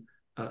been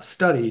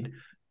studied,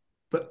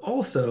 but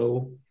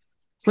also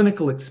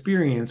clinical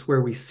experience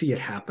where we see it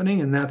happening,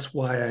 and that's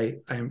why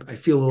I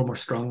feel a little more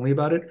strongly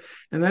about it.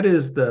 And that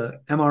is the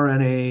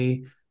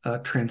mRNA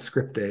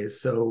transcriptase.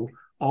 So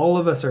all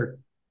of us are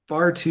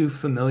far too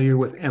familiar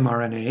with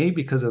mRNA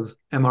because of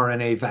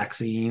mRNA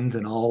vaccines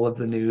and all of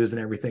the news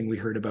and everything we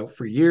heard about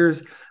for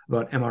years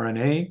about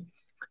mRNA.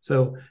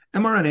 So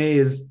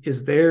mRNA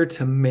is there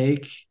to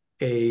make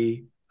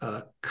a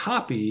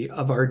copy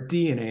of our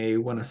DNA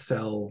when a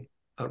cell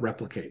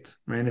replicates,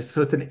 right?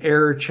 So it's an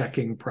error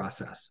checking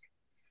process.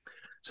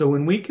 So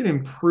when we can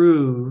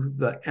improve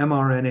the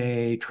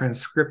mRNA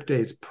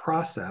transcriptase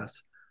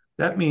process,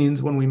 that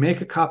means when we make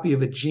a copy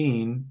of a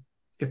gene,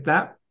 if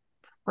that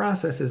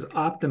process is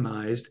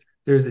optimized,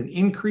 there's an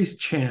increased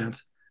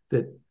chance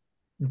that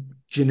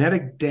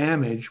genetic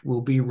damage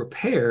will be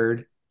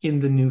repaired in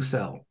the new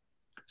cell,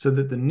 so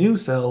that the new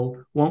cell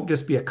won't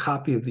just be a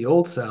copy of the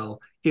old cell,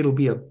 it'll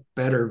be a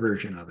better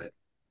version of it.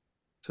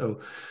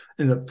 So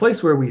in the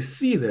place where we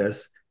see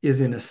this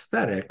is in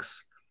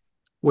aesthetics,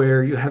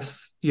 where you have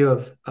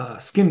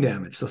skin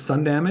damage. So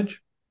sun damage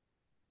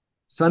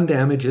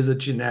is a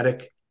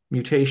genetic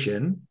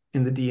mutation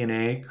in the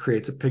DNA,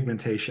 creates a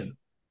pigmentation.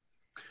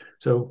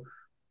 So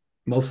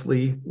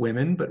mostly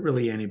women, but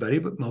really anybody,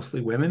 but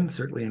mostly women,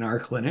 certainly in our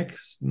clinic,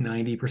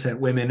 90%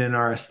 women in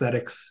our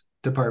aesthetics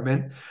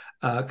department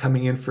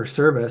coming in for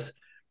service.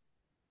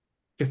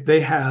 If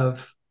they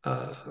have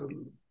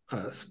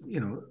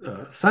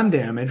sun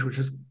damage, which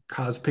has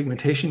caused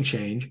pigmentation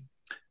change,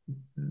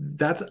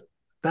 that's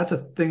a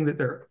thing that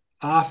they're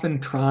often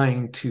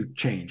trying to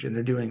change, and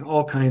they're doing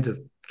all kinds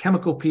of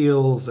chemical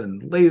peels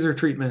and laser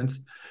treatments.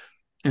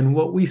 And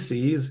what we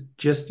see is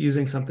just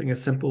using something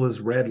as simple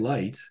as red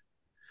light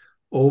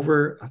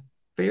over a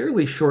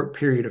fairly short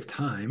period of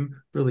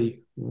time,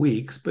 really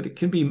weeks, but it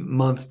can be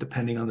months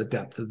depending on the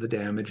depth of the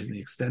damage and the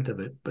extent of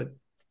it. But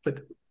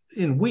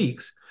in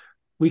weeks,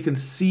 we can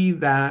see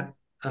that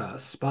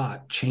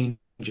spot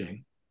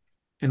changing.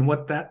 And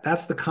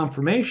that's the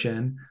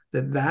confirmation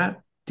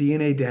that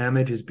DNA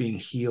damage is being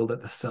healed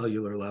at the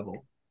cellular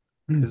level.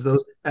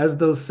 Because as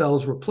those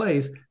cells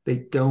replace, they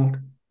don't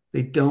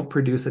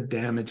produce a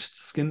damaged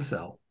skin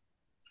cell.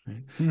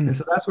 Right? And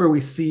so that's where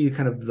we see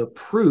kind of the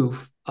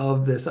proof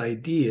of this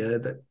idea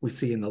that we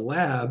see in the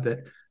lab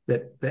that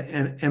the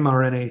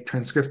mRNA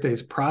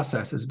transcriptase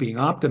process is being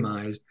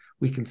optimized.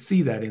 We can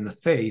see that in the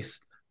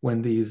face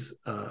when these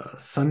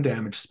sun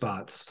damage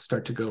spots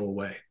start to go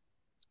away.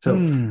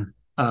 So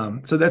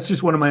so that's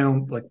just one of my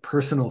own like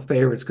personal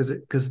favorites,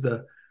 because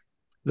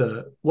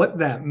the what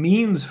that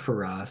means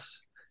for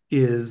us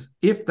is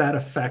if that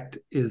effect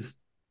is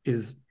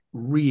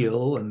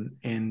real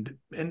and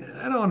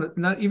I don't,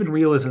 not even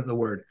real isn't the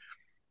word,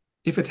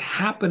 if it's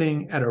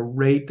happening at a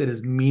rate that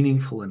is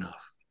meaningful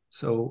enough.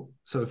 So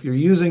if you're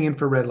using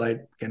infrared light,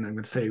 and I'm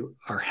going to say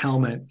our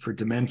helmet for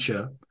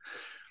dementia,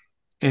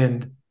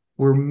 and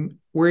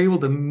we're able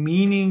to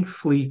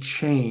meaningfully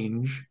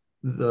change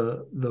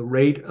the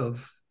rate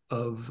of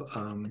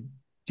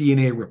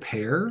DNA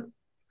repair,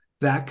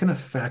 that can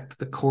affect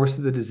the course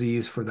of the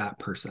disease for that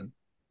person.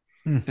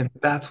 And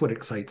that's what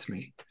excites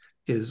me,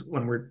 is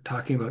when we're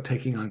talking about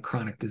taking on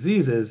chronic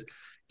diseases,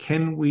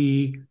 can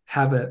we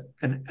have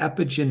an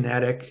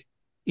epigenetic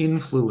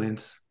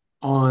influence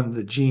on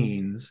the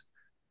genes?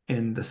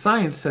 And the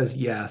science says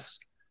yes,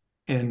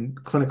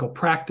 and clinical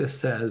practice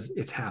says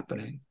it's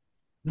happening.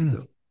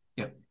 So,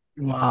 yeah.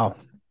 Wow.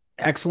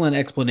 Excellent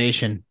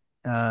explanation.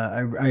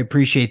 I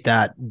appreciate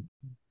that.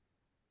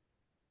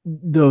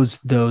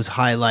 Those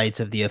highlights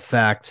of the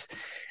effects.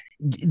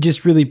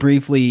 Just really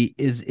briefly,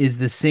 is it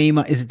the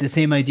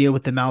same idea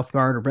with the mouth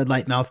guard or red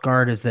light mouth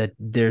guard? Is that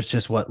there's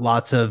just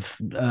lots of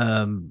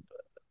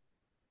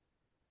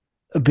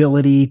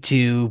ability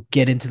to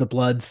get into the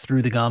blood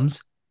through the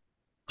gums,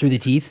 through the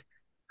teeth?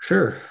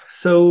 Sure.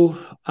 So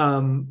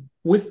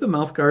with the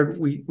mouth guard,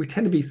 we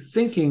tend to be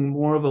thinking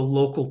more of a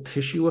local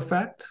tissue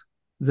effect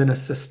than a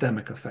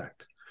systemic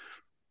effect.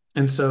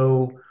 And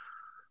so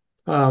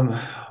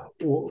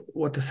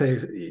what to say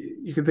is,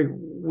 you can think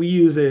we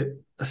use it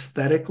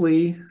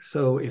aesthetically.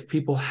 So if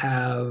people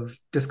have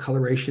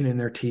discoloration in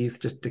their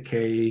teeth, just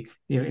decay,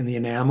 in the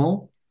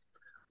enamel,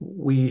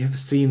 we have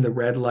seen the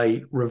red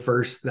light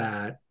reverse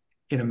that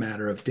in a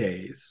matter of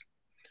days.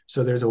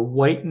 So there's a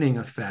whitening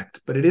effect,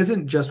 but it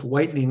isn't just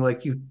whitening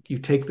like you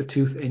take the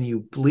tooth and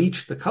you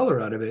bleach the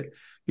color out of it.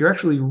 You're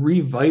actually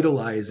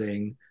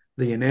revitalizing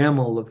the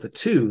enamel of the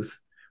tooth.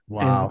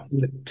 Wow.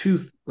 And the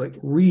tooth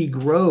like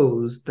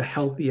regrows the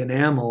healthy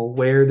enamel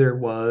where there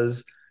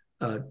was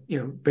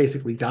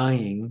basically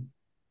dying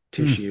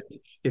tissue.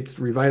 It's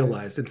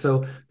revitalized. And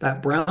so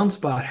that brown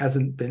spot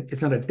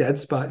it's not a dead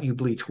spot you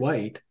bleach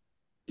white.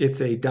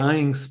 It's a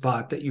dying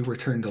spot that you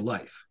return to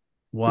life.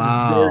 It's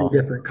a very Wow.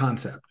 different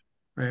concept,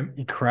 right?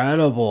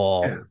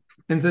 Incredible. Yeah.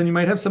 And then you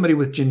might have somebody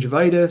with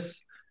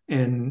gingivitis,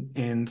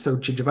 and so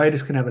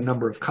gingivitis can have a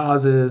number of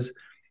causes.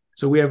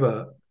 So we have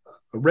a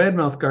red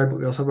mouth guard, but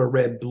we also have a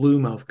red blue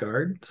mouth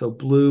guard. So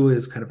blue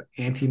is kind of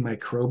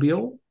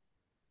antimicrobial.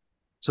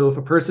 So if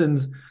a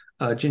person's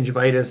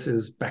gingivitis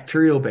is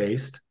bacterial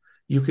based,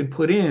 you can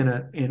put in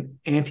an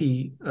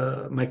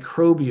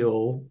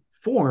antimicrobial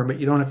form, but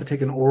you don't have to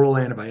take an oral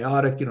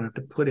antibiotic. You don't have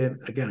to put in,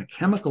 again, a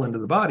chemical into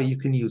the body. You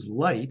can use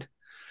light.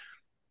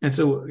 And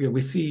so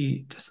we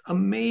see just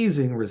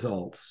amazing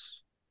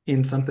results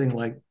in something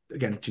like,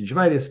 again,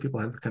 gingivitis. People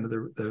have kind of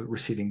the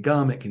receding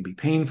gum. It can be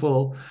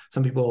painful.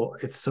 Some people,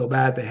 it's so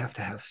bad they have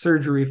to have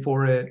surgery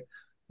for it.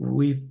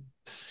 We've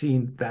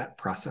seen that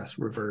process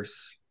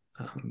reverse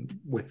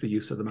with the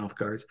use of the mouth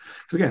guards.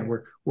 Because again,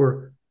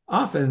 we're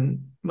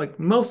often, like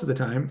most of the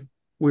time,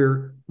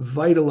 we're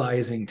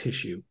vitalizing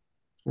tissue.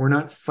 We're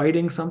not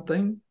fighting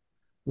something.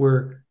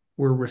 We're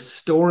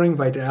restoring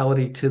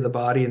vitality to the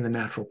body in the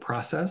natural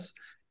process.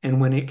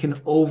 And when it can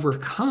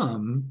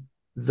overcome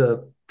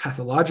the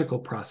pathological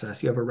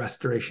process, you have a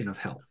restoration of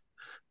health.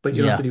 But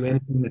you don't have to do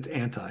anything that's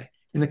anti.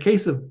 In the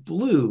case of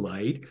blue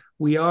light,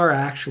 we are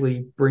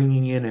actually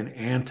bringing in an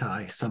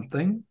anti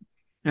something.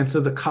 And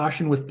so the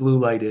caution with blue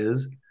light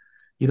is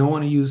you don't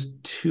want to use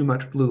too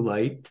much blue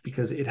light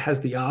because it has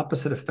the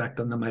opposite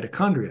effect on the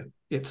mitochondria.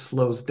 It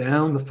slows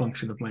down the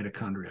function of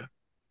mitochondria.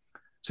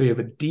 So you have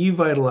a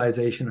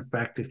devitalization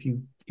effect if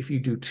you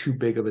do too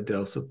big of a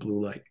dose of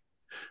blue light.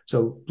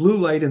 So blue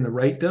light in the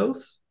right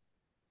dose,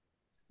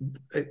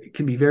 it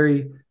can be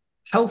very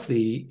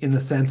healthy in the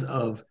sense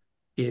of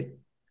it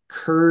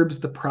curbs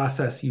the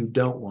process you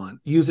don't want.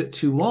 Use it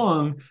too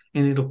long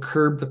and it'll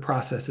curb the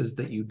processes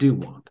that you do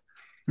want.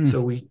 So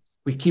we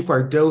keep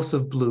our dose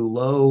of blue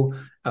low.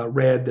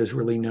 Red, there's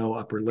really no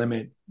upper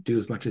limit. Do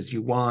as much as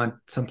you want.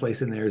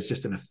 Someplace in there is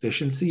just an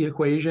efficiency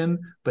equation,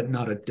 but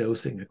not a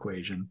dosing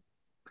equation.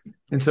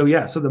 And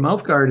so, so the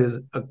mouth guard is,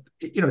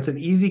 it's an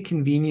easy,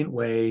 convenient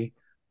way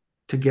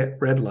to get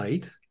red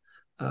light.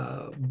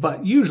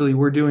 But usually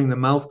we're doing the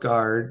mouth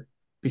guard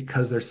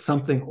because there's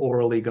something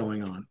orally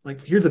going on.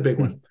 Like here's a big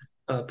one.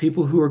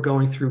 People who are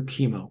going through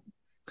chemo,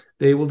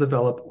 they will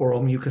develop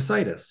oral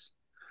mucositis.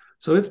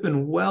 So it's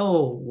been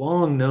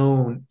long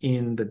known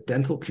in the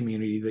dental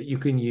community that you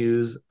can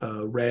use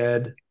a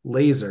red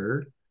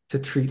laser to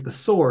treat the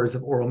sores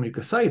of oral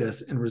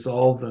mucositis and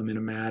resolve them in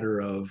a matter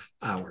of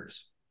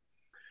hours.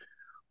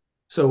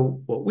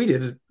 So what we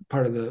did as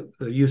part of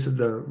the use of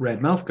the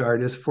red mouth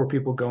guard is for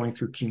people going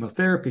through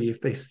chemotherapy, if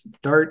they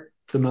start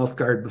the mouth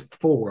guard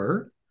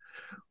before,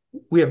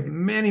 we have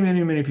many,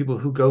 many, many people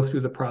who go through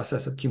the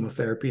process of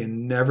chemotherapy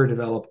and never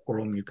develop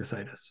oral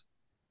mucositis.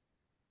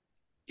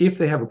 If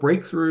they have a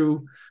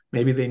breakthrough,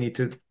 maybe they need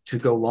to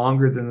go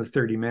longer than the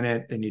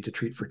 30-minute, they need to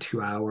treat for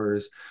 2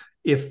 hours.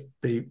 If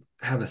they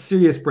have a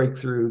serious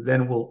breakthrough,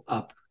 then we'll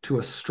up to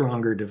a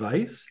stronger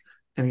device.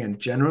 And again,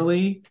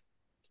 generally,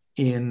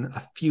 in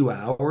a few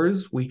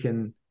hours, we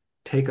can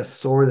take a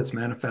sore that's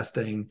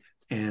manifesting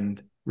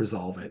and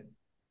resolve it.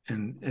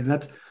 And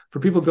that's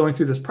for people going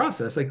through this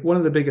process. Like one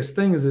of the biggest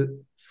things that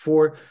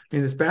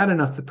it's bad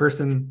enough the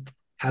person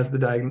has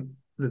the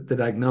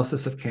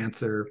diagnosis of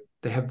cancer.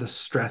 They have the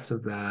stress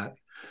of that,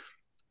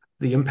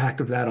 the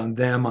impact of that on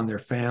them, on their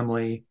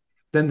family,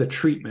 then the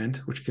treatment,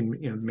 which can,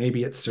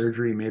 maybe it's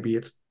surgery, maybe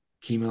it's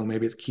chemo,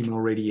 maybe it's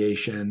chemo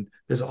radiation.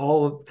 There's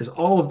all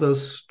of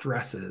those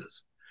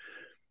stresses.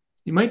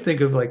 You might think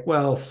of like,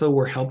 well, so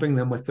we're helping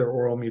them with their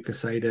oral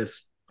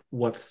mucositis.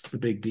 What's the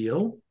big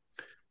deal?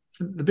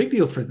 The big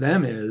deal for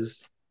them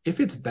is if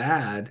it's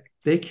bad,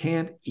 they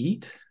can't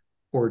eat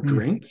or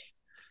drink.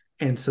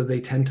 And so they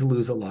tend to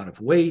lose a lot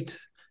of weight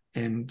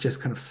and just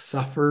kind of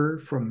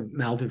suffer from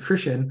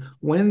malnutrition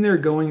when they're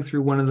going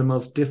through one of the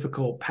most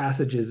difficult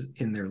passages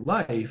in their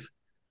life.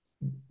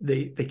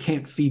 They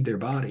can't feed their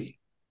body.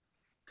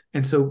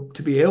 And so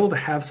to be able to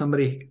have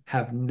somebody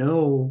have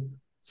no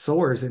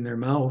sores in their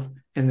mouth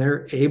and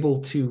they're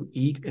able to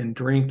eat and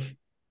drink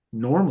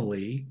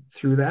normally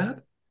through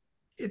that,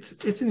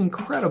 it's an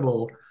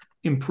incredible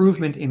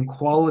improvement in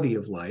quality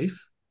of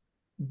life,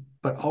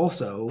 but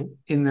also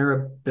in their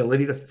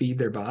ability to feed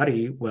their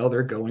body while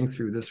they're going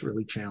through this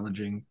really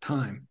challenging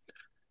time.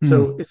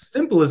 So as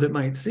simple as it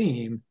might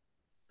seem,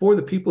 for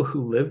the people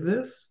who live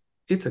this,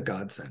 it's a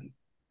godsend.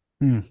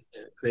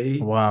 They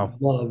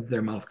love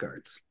their mouth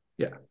guards.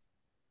 Yeah.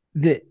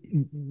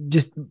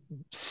 Just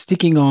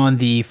sticking on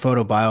the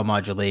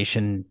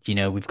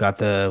photobiomodulation, we've got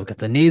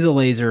the nasal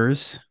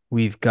lasers,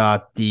 we've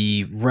got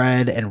the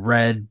red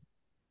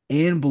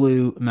and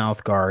blue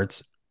mouth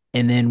guards.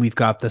 and then we've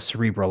got the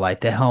Cerebral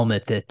Light, the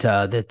helmet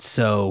that's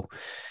so,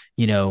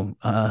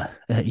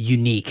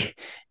 unique.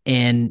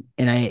 And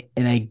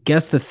I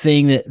guess the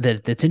thing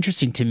that's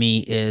interesting to me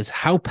is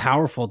how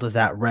powerful does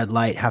that red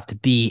light have to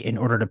be in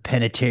order to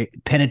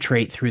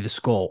penetrate through the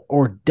skull,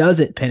 or does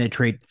it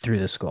penetrate through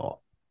the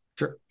skull?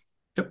 Sure.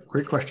 Yep.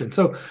 Great question.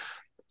 So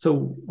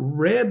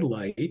red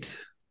light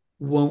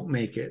won't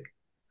make it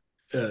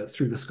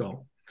through the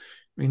skull.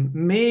 I mean,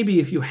 maybe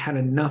if you had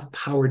enough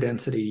power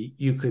density,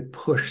 you could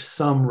push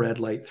some red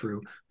light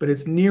through, but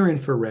it's near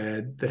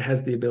infrared that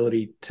has the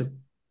ability to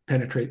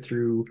penetrate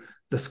through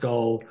the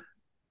skull,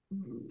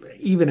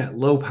 even at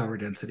low power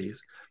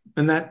densities.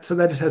 And that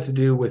just has to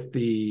do with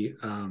the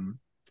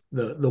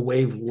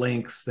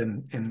wavelength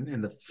and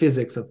the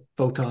physics of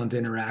photons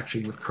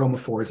interacting with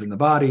chromophores in the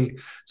body.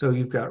 So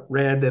you've got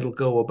red that'll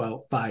go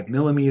about 5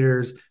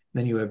 millimeters.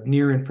 Then you have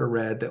near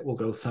infrared that will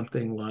go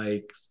something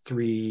like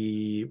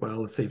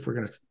let's say if we're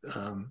going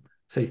to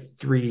say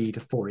 3 to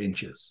 4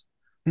 inches.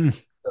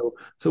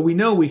 So we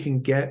know we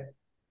can get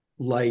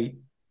light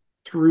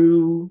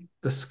through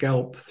the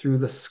scalp, through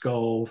the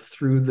skull,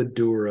 through the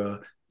dura,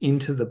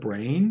 into the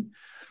brain.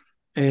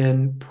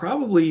 And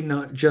probably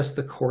not just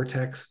the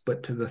cortex,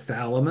 but to the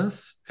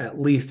thalamus, at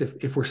least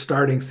if we're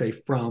starting, say,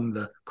 from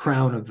the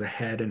crown of the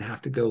head and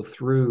have to go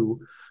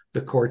through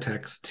the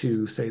cortex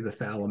to, say, the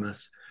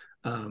thalamus.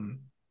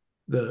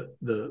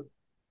 The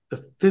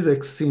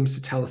physics seems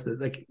to tell us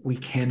that, like, we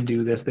can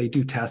do this. They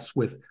do tests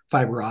with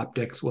fiber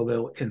optics. Well,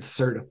 they'll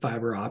insert a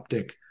fiber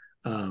optic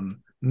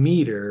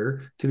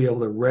meter to be able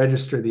to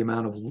register the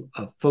amount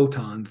of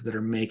photons that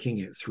are making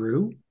it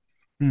through.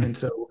 And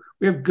so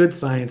we have good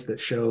science that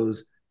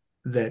shows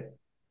that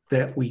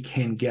we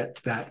can get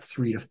that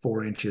 3 to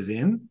 4 inches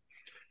in,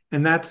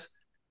 and that's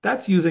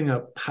using a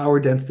power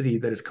density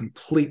that is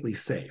completely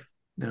safe.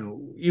 Now,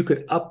 you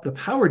could up the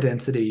power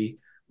density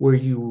where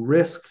you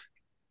risk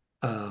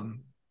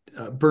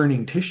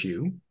burning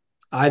tissue,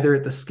 either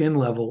at the skin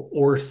level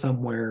or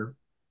somewhere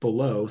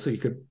below. So you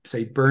could,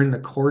 say, burn the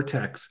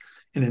cortex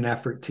in an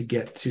effort to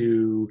get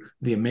to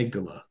the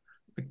amygdala.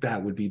 Like,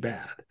 that would be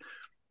bad.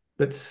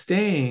 But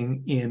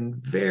staying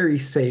in very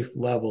safe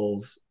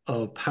levels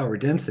of power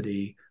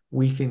density,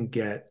 we can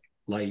get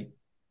light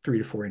 3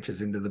 to 4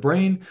 inches into the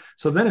brain.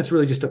 So then it's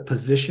really just a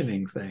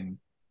positioning thing,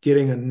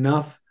 getting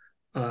enough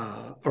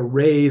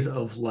arrays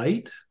of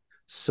light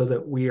so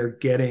that we are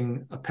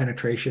getting a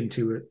penetration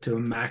to a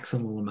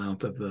maximal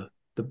amount of the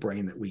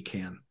brain that we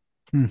can.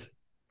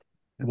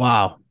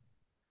 Wow.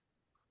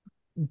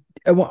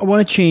 I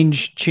want to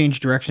change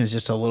directions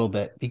just a little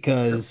bit,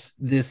 because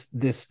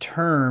this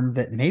term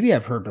that maybe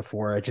I've heard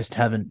before, I just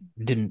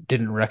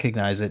didn't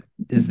recognize it,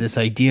 is this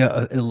idea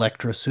of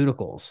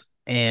electroceuticals,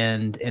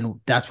 and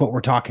that's what we're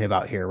talking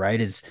about here,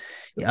 right? Is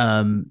you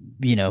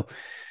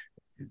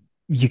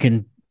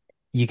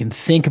can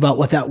think about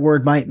what that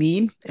word might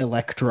mean,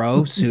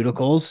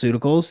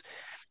 electroceuticals,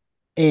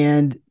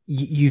 and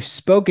you've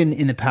spoken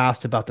in the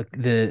past about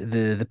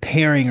the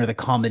pairing or the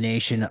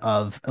combination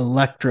of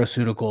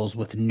electroceuticals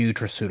with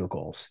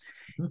nutraceuticals.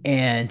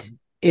 And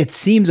it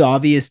seems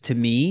obvious to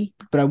me,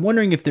 but I'm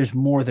wondering if there's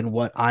more than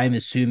what I'm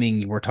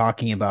assuming we're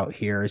talking about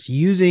here, is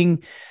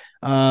using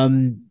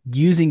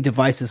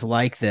devices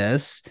like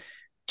this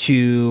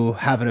to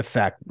have an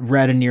effect,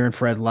 red and near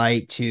infrared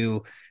light,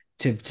 to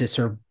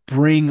sort of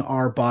bring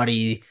our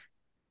body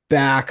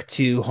back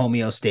to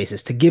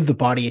homeostasis, to give the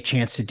body a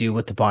chance to do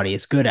what the body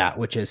is good at,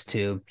 which is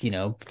to,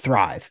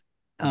 thrive.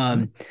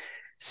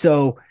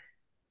 So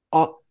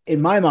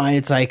in my mind,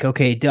 it's like,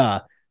 okay,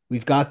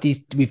 we've got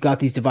these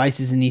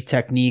devices and these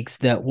techniques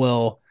that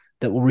will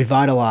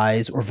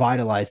revitalize or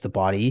vitalize the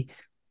body.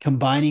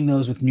 Combining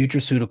those with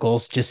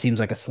nutraceuticals just seems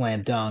like a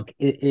slam dunk.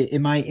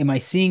 Am I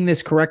seeing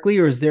this correctly,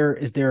 or is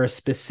there a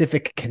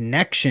specific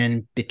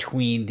connection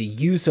between the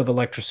use of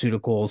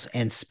electroceuticals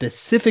and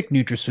specific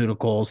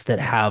nutraceuticals that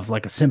have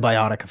like a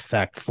symbiotic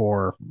effect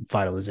for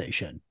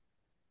vitalization?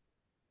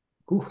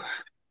 Ooh,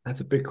 that's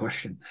a big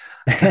question.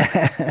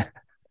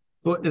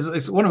 Well,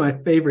 it's one of my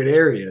favorite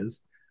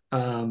areas.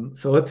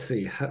 So let's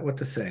see what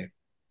to say.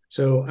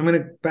 So I'm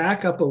going to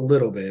back up a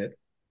little bit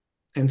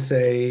and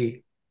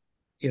say,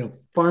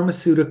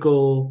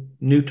 pharmaceutical,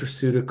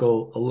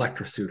 nutraceutical,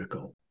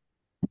 electroceutical,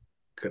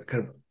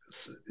 kind of,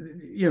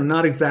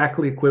 not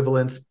exactly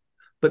equivalents,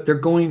 but they're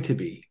going to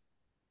be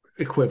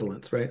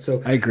equivalents, right?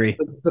 So I agree.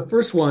 The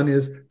first one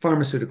is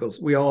pharmaceuticals.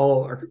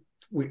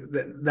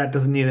 That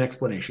doesn't need an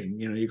explanation.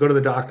 You go to the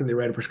doctor, they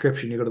write a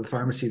prescription, you go to the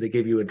pharmacy, they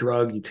give you a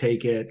drug, you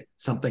take it,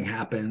 something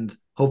happens,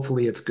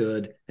 hopefully it's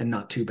good and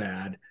not too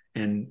bad,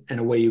 and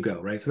away you go,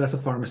 right? So that's a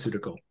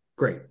pharmaceutical.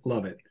 Great,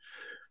 love it.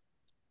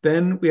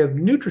 Then we have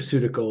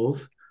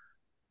nutraceuticals,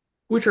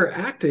 which are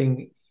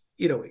acting,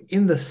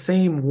 in the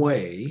same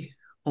way,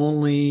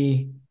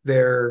 only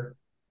they're,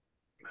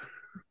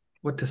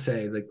 what to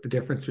say, like the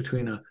difference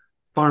between a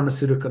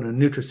pharmaceutical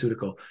and a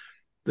nutraceutical.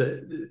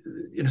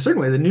 In a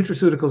certain way, the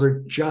nutraceuticals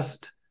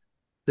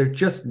are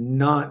just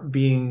not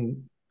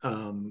being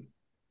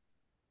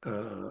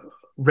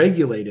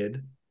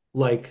regulated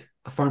like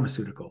a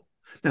pharmaceutical.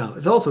 Now,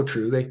 it's also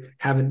true they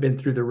haven't been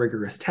through the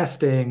rigorous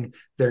testing.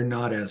 They're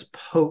not as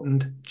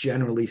potent,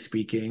 generally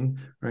speaking,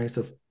 right?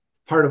 So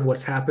part of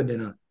what's happened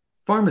in a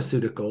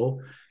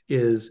pharmaceutical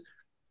is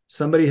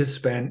somebody has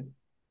spent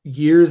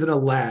years in a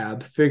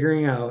lab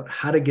figuring out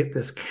how to get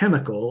this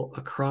chemical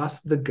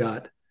across the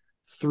gut,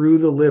 through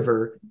the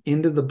liver,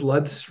 into the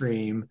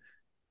bloodstream,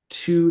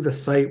 to the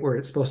site where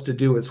it's supposed to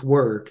do its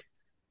work,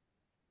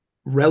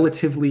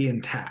 relatively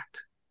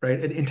intact, right?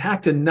 And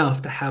intact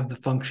enough to have the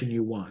function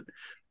you want.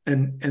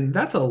 And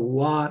that's a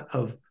lot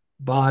of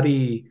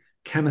body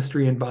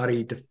chemistry and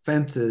body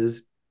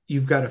defenses.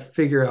 You've got to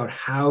figure out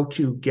how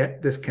to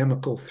get this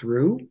chemical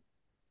through.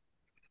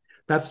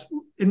 That's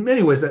in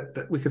many ways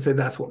that we could say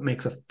that's what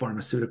makes a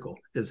pharmaceutical,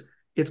 is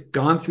it's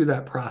gone through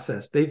that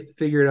process. They've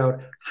figured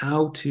out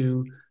how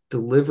to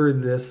deliver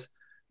this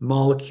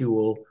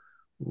molecule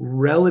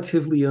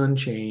relatively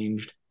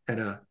unchanged at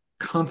a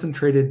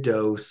concentrated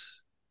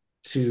dose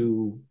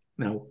to,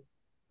 now,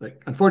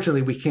 like,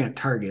 unfortunately we can't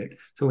target.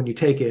 So when you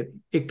take it,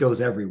 it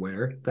goes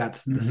everywhere.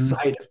 That's the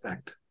side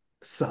effect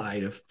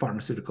side of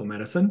pharmaceutical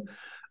medicine.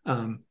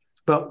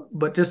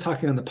 But just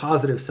talking on the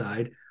positive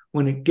side,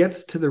 when it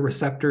gets to the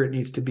receptor it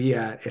needs to be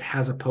at, it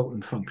has a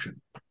potent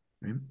function.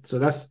 Right? So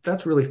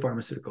that's really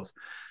pharmaceuticals.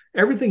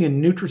 Everything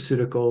in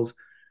nutraceuticals,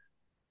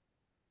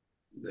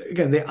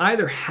 again, they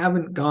either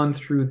haven't gone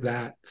through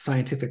that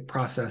scientific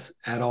process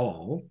at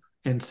all,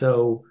 and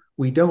so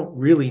we don't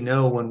really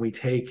know when we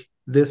take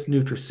this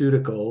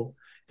nutraceutical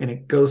and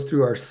it goes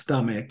through our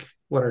stomach,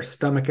 what our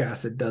stomach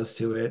acid does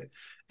to it.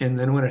 And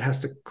then when it has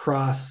to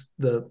cross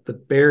the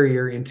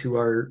barrier into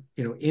our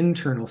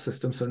internal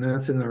system, so now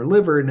it's in our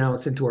liver, now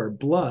it's into our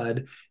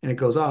blood, and it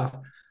goes off.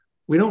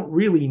 We don't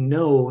really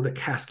know the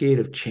cascade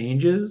of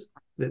changes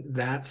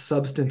that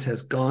substance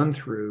has gone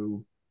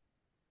through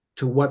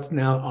to what's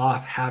now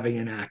off having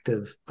an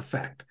active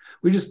effect.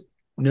 We just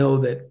know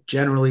that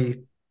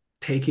generally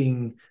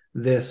taking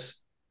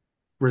this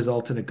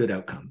results in a good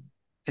outcome.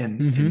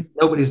 And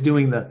nobody's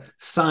doing the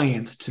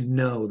science to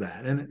know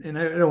that. And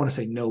I don't want to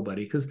say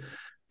nobody, because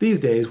these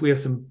days we have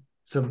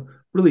some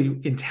really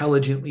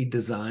intelligently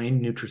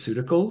designed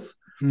nutraceuticals.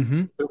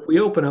 If we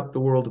open up the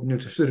world of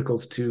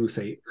nutraceuticals to,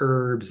 say,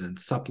 herbs and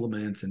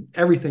supplements and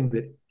everything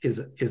that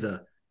is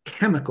a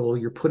chemical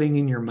you're putting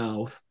in your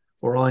mouth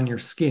or on your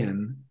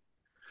skin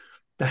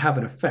to have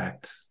an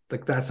effect,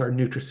 like, that's our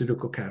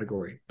nutraceutical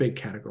category, big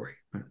category.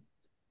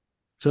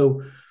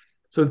 So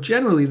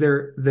generally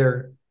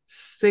they're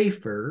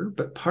safer,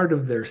 but part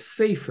of their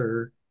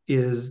safer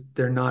is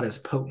they're not as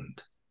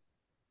potent,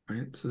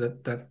 right? So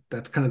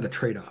that's kind of the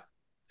trade-off.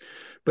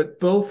 But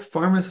both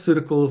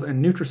pharmaceuticals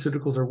and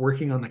nutraceuticals are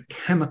working on the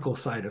chemical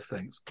side of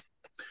things.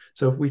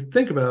 So if we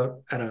think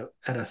about at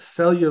a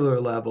cellular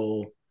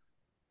level,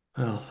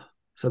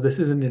 so this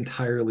isn't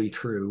entirely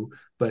true,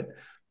 but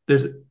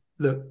there's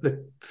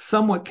the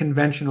somewhat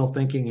conventional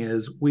thinking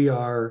is we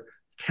are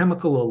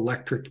chemical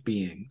electric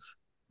beings,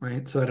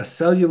 right? So at a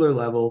cellular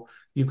level,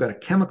 you've got a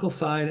chemical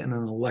side and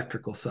an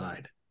electrical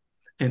side,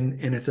 and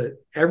it's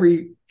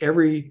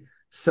every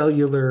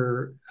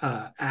cellular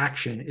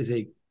action is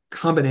a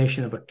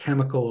combination of a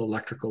chemical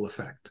electrical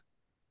effect.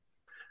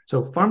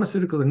 So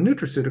pharmaceuticals and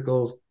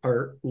nutraceuticals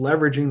are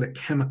leveraging the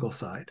chemical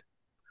side.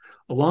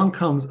 Along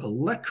comes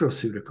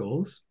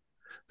electroceuticals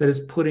that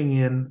is putting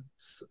in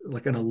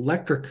like an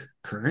electric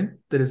current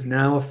that is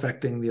now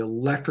affecting the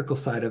electrical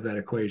side of that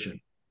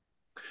equation.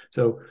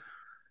 So,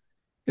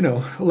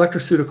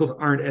 electroceuticals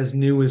aren't as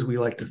new as we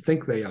like to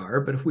think they are,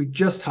 but if we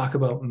just talk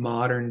about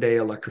modern day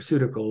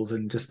electroceuticals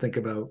and just think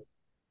about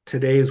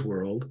today's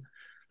world,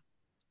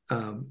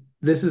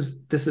 this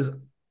is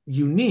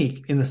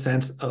unique in the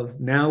sense of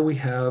now we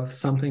have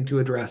something to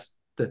address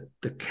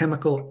the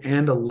chemical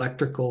and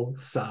electrical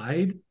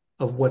side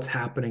of what's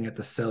happening at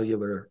the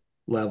cellular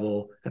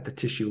level, at the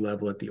tissue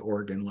level, at the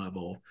organ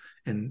level,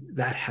 and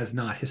that has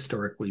not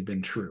historically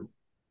been true.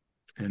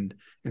 And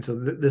so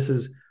this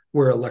is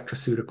where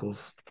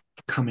electroceuticals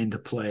come into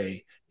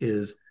play,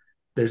 is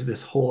there's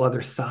this whole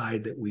other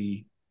side that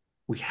we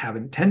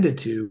haven't tended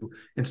to,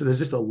 and so there's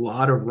just a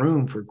lot of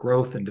room for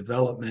growth and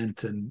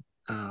development and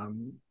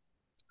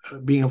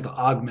being able to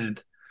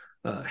augment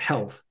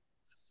health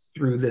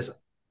through this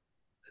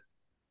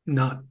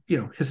not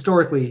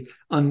historically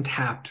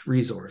untapped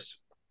resource.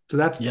 So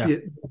that's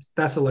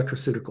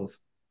electroceuticals,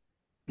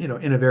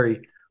 in a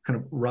very kind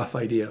of rough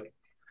idea.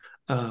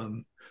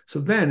 So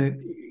then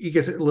it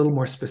gets a little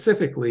more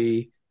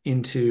specifically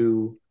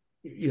into,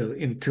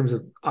 in terms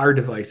of our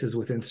devices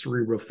within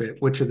CerebralFit,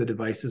 which are the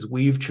devices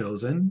we've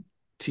chosen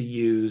to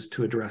use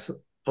to address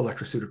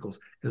electroceuticals,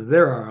 because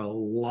there are a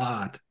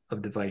lot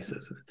of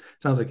devices.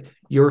 It sounds like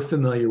you're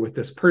familiar with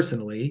this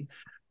personally,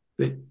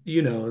 that,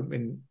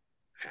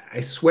 I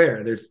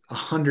swear there's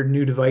 100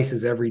 new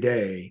devices every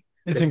day.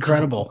 It's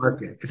incredible.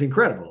 It's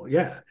incredible.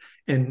 Yeah.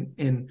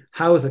 And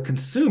how is a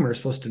consumer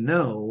supposed to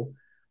know,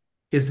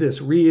 is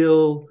this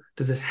real?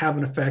 Does this have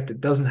an effect?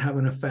 It doesn't have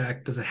an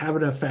effect. Does it have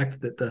an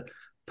effect that the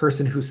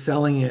person who's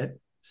selling it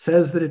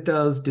says that it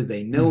does? Do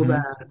they know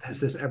that? Has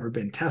this ever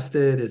been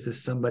tested? Is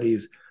this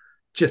somebody's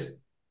just,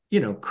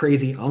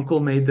 crazy uncle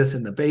made this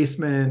in the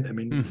basement. I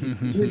mean,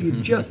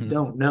 you just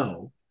don't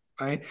know,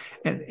 right?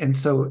 And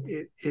so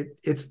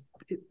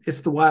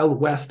it's the Wild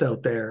West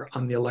out there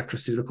on the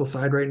electroceutical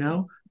side right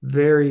now.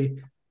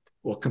 Very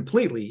well,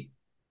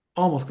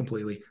 almost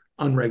completely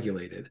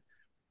unregulated.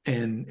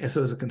 And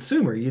so as a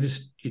consumer, you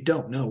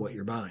don't know what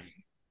you're buying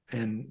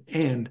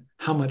and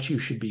how much you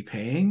should be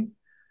paying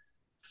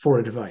for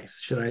a device.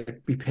 Should I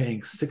be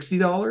paying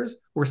 $60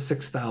 or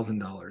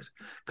 $6,000?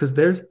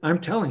 Because I'm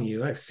telling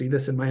you, I see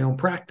this in my own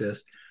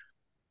practice.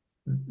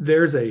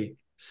 There's a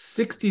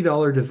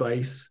 $60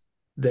 device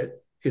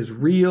that is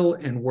real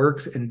and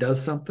works and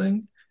does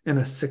something, and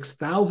a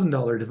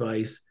 $6,000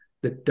 device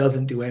that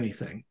doesn't do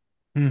anything.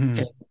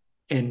 And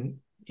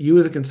you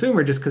as a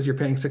consumer, just because you're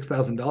paying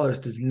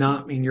 $6,000 does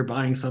not mean you're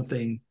buying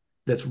something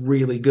that's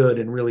really good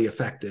and really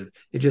effective.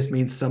 It just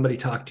means somebody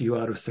talked to you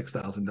out of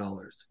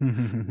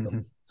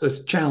 $6,000. So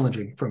it's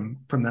challenging from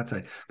that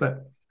side.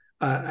 But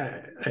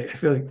I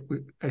feel like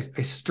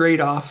I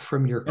strayed off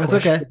from your question.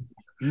 That's okay.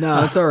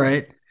 No, that's all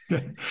right.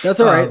 That's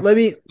all right. Let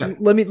me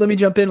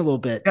jump in a little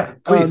bit. Yeah,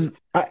 please.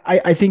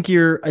 I think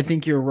you're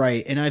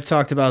right. And I've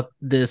talked about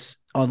this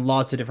on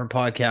lots of different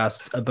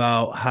podcasts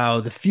about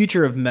how the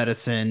future of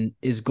medicine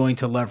is going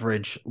to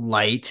leverage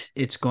light.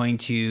 It's going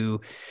to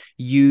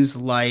use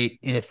light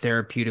in a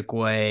therapeutic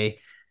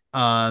way.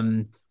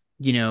 I'm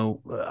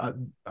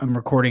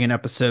recording an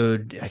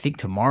episode, I think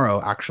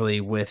tomorrow actually,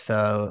 with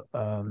Matt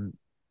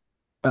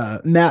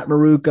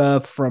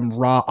Maruka from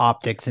Raw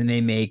Optics, and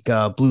they make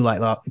blue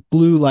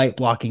light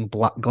blocking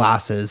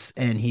glasses.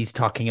 And he's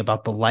talking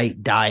about the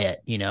light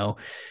diet,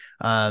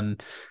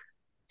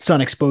 sun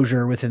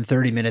exposure within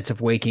 30 minutes of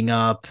waking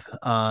up,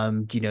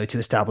 to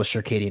establish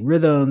circadian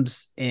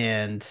rhythms,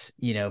 and,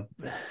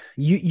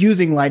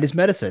 using light as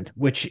medicine,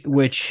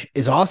 which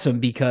is awesome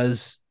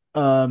because,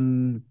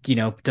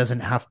 it doesn't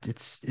have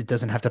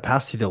to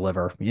pass through the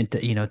liver.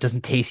 It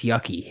doesn't taste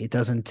yucky. It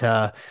doesn't,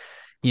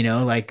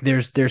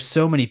 there's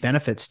so many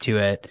benefits to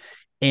it.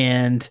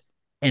 And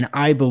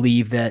I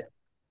believe that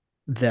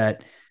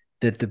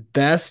the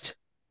best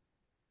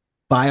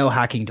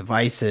biohacking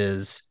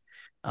devices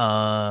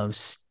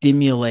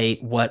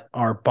stimulate what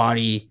our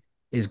body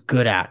is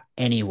good at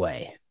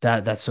anyway.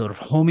 That sort of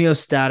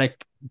homeostatic,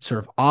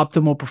 sort of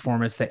optimal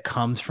performance that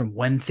comes from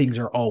when things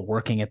are all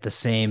working at their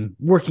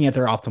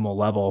optimal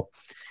level.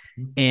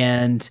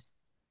 And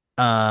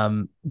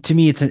to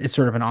me, it's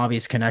sort of an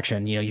obvious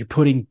connection. You're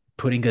putting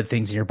good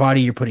things in your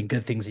body, you're putting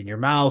good things in your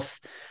mouth,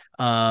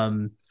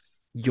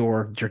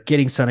 you're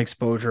getting sun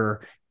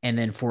exposure. And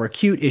then for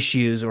acute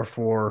issues or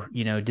for,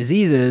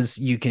 diseases,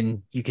 you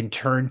can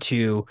turn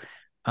to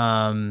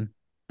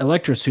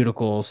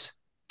electroceuticals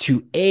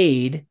to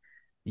aid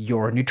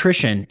your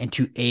nutrition and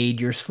to aid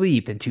your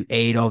sleep and to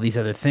aid all these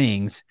other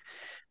things.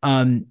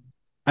 I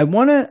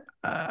want to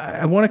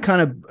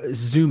kind of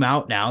zoom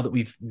out now that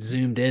we've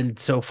zoomed in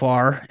so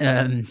far,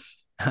 and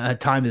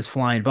time is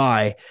flying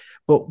by.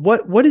 But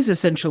what is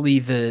essentially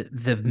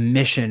the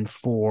mission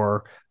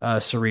for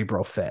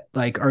CerebralFit?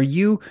 Like, are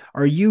you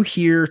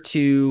here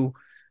to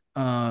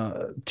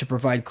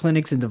provide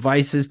clinics and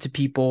devices to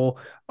people?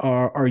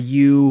 Are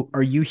you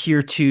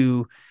here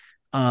to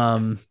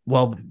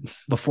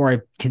before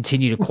I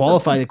continue to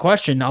qualify the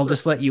question, I'll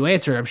just let you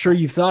answer it. I'm sure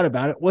you've thought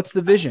about it. What's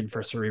the vision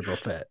for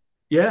CerebralFit?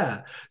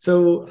 Yeah.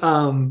 So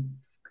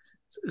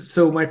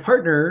my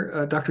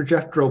partner, Dr.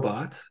 Jeff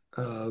Drobot,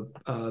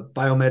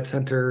 Biomed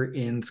Center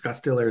in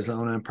Scottsdale,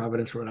 Arizona, and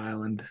Providence, Rhode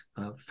Island.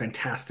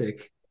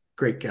 Fantastic,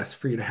 great guest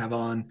for you to have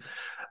on.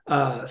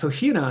 So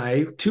he and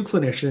I, two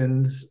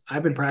clinicians,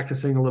 I've been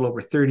practicing a little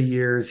over 30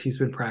 years. He's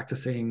been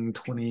practicing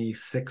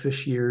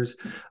 26-ish years,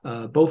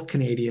 both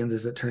Canadians,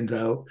 as it turns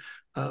out.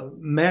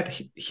 Met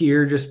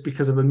here just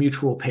because of a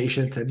mutual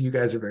patient, said, you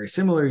guys are very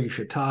similar, you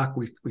should talk.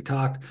 We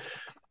talked.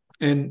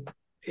 And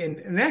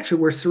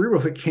actually where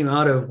CerebralFit came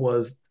out of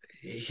was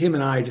him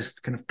and I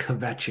just kind of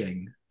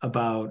kvetching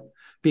about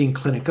being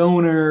clinic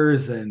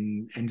owners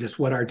and just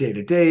what our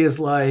day-to-day is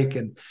like.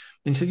 And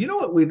he said,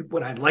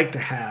 what I'd like to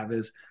have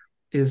is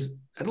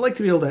I'd like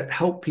to be able to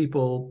help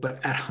people,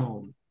 but at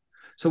home.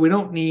 So we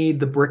don't need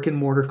the brick and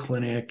mortar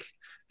clinic,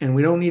 and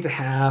we don't need to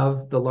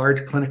have the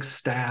large clinic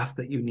staff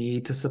that you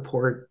need to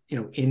support,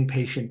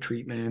 inpatient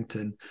treatment.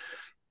 And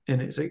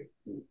it's like,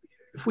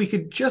 if we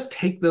could just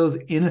take those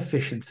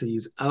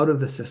inefficiencies out of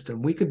the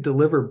system, we could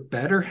deliver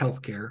better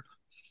healthcare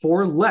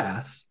for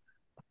less.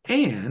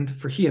 And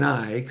for he and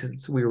I,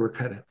 since we were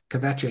kind of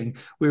kvetching,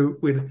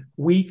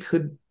 we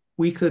could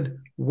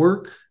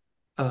work,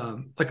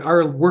 like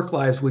our work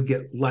lives would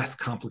get less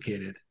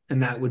complicated,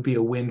 and that would be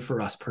a win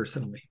for us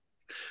personally.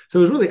 So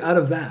it was really out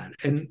of that.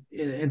 And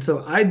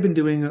so I'd been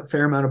doing a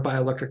fair amount of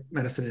bioelectric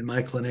medicine in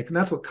my clinic, and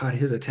that's what caught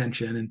his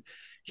attention. And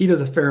he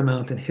does a fair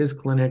amount in his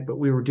clinic, but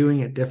we were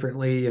doing it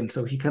differently. And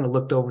so he kind of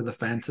looked over the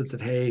fence and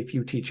said, hey, if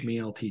you teach me,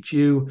 I'll teach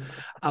you.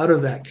 Out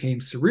of that came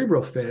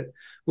CerebralFit,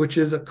 which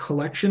is a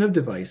collection of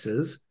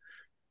devices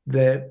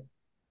that,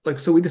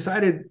 so we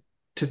decided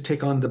to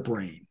take on the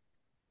brain.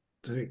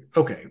 So,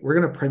 okay, we're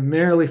going to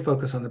primarily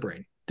focus on the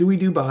brain. Do we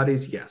do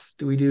bodies? Yes.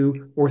 Do we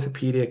do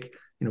orthopedic?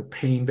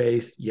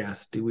 pain-based?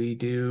 Yes. Do we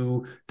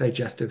do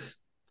digestive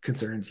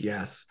concerns?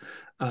 Yes.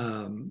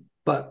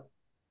 But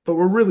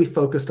we're really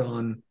focused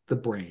on the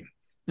brain.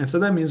 And so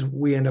that means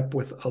we end up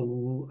with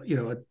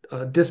a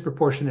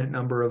disproportionate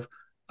number of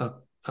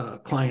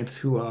clients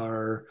who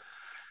are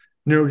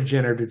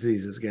neurodegenerative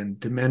diseases, again,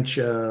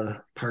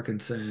 dementia,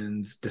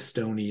 Parkinson's,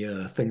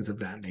 dystonia, things of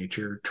that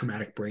nature,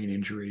 traumatic brain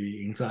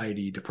injury,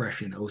 anxiety,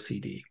 depression,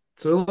 OCD.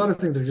 So a lot of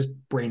things are just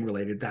brain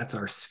related. That's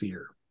our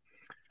sphere.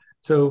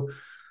 So,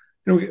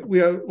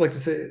 we like to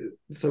say,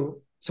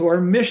 so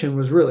our mission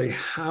was really,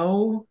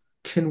 how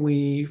can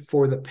we,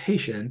 for the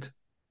patient,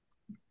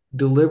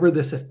 deliver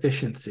this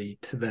efficiency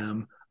to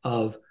them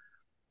of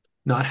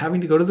not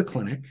having to go to the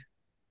clinic,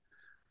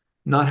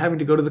 not having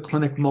to go to the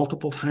clinic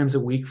multiple times a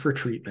week for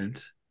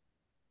treatment,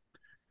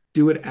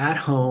 do it at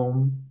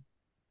home,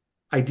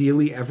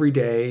 ideally every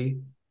day.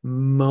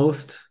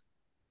 Most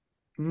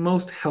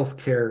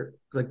healthcare,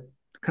 like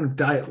kind of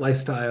diet,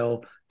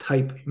 lifestyle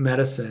type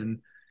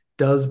medicine,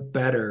 does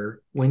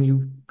better when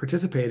you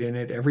participate in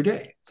it every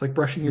day. It's like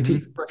brushing your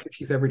teeth. Brush your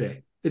teeth every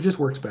day. It just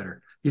works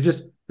better.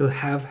 You'll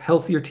have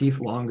healthier teeth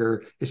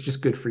longer. It's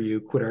just good for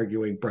you. Quit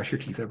arguing. Brush your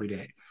teeth every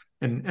day.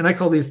 And I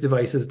call these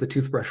devices the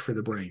toothbrush for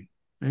the brain.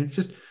 Right?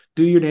 Just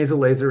do your nasal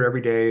laser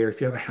every day, or if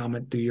you have a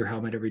helmet, do your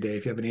helmet every day.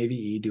 If you have an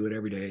AVE, do it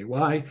every day.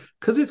 Why?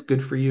 Because it's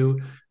good for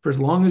you. For as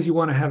long as you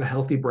want to have a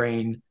healthy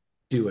brain,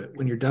 do it.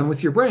 When you're done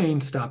with your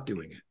brain, stop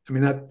doing it. I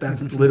mean,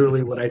 that's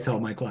literally what I tell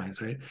my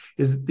clients, right?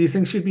 Is these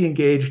things should be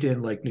engaged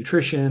in, like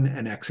nutrition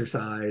and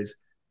exercise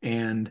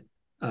and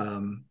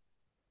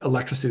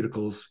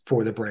electroceuticals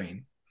for the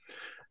brain.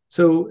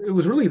 So it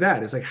was really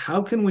that. It's like,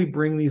 how can we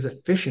bring these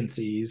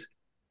efficiencies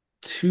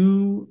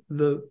to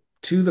the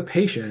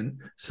patient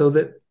so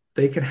that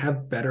they can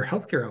have better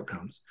healthcare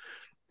outcomes?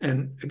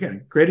 And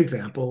again, great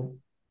example,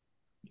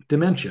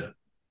 dementia.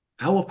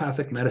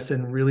 Allopathic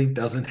medicine really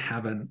doesn't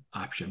have an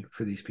option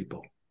for these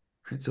people.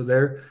 Right? So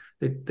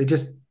they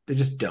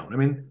just don't. I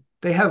mean,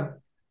 they have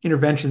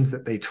interventions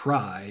that they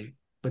try,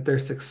 but their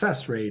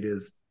success rate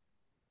is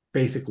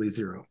basically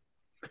zero.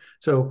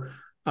 So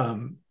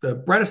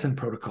the Bredesen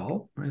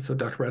protocol, right? So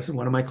Dr. Bredesen,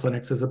 one of my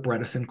clinics is a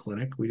Bredesen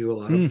clinic. We do a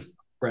lot of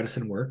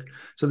Bredesen work.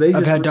 So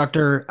I've had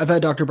Dr.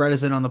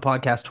 Bredesen on the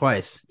podcast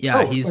twice.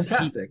 Yeah,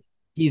 fantastic.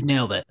 He's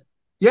nailed it.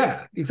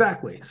 Yeah,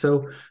 exactly.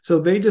 So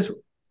they just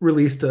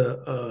released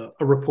a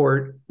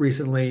report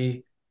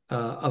recently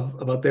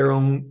about their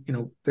own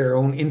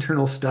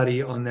internal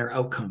study on their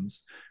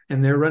outcomes,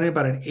 and they're running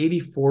about an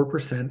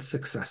 84%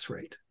 success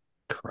rate.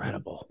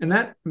 Incredible. And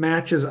that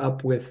matches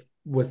up with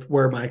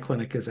where my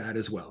clinic is at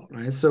as well,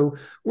 right? So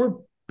we're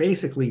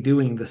basically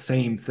doing the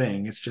same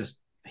thing. It's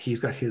just he's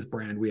got his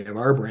brand, we have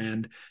our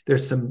brand.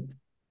 There's some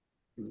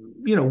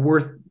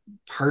worth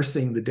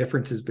parsing the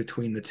differences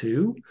between the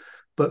two,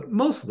 but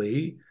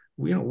mostly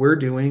we're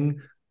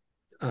doing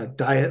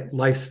diet,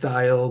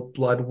 lifestyle,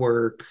 blood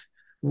work.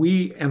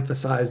 We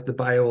emphasize the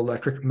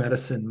bioelectric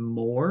medicine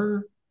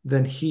more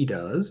than he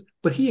does,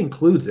 but he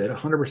includes it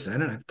 100%,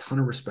 and I have a ton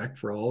of respect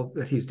for all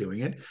that he's doing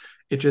it.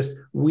 It just,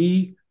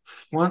 we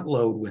front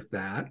load with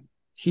that.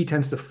 He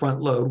tends to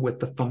front load with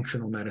the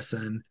functional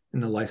medicine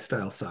and the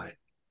lifestyle side,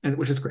 and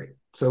which is great.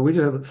 So we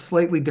just have a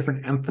slightly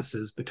different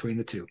emphasis between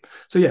the two.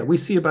 So yeah, we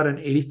see about an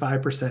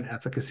 85%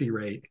 efficacy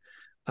rate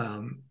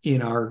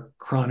in our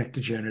chronic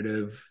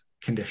degenerative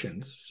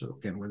conditions. So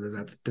again, whether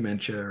that's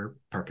dementia or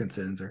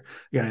Parkinson's, or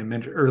again, I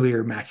mentioned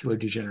earlier, macular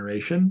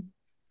degeneration.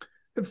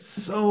 We have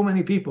so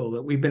many people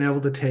that we've been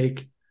able to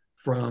take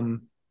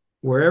from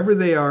wherever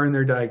they are in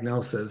their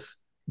diagnosis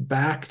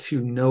back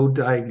to no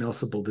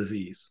diagnosable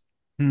disease.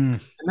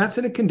 And that's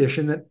in a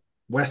condition that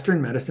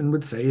Western medicine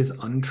would say is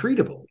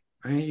untreatable,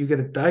 right? You get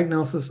a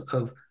diagnosis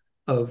of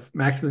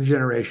macular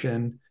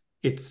degeneration.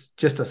 It's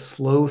just a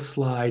slow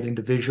slide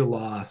into visual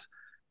loss.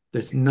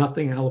 There's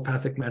nothing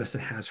allopathic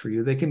medicine has for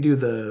you. They can do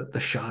the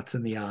shots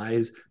in the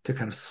eyes to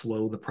kind of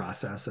slow the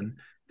process, and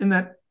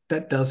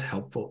that does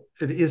helpful.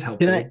 It is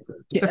helpful.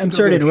 I'm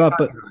sorry to interrupt,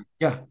 but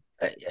yeah,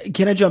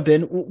 can I jump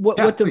in? What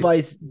please.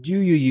 Device do you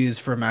use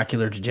for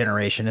macular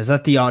degeneration? Is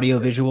that the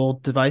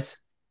audio-visual device?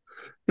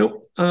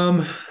 Nope.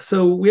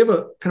 So we have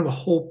a kind of a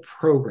whole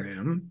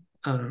program.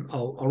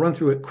 I'll run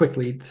through it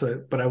quickly.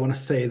 But I want to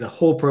say the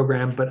whole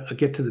program, but I'll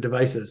get to the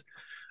devices.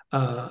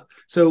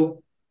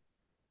 So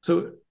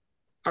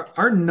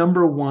our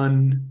number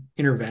one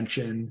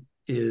intervention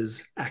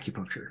is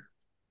acupuncture.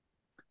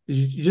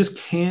 You just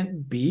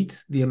can't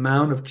beat the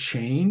amount of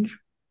change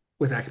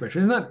with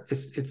acupuncture.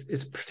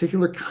 It's a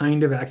particular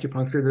kind of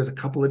acupuncture. There's a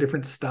couple of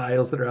different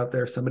styles that are out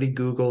there. If somebody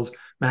Googles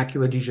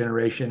macular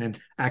degeneration and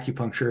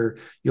acupuncture,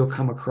 you'll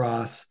come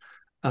across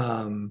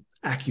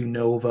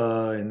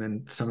Acunova and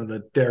then some of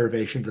the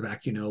derivations of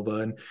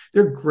Acunova. And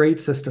they're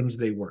great systems.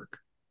 They work.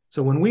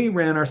 So when we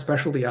ran our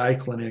specialty eye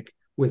clinic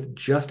with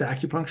just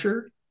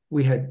acupuncture,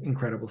 we had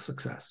incredible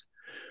success.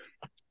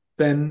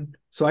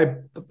 So I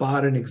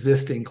bought an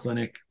existing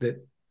clinic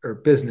or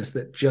business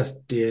that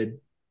just did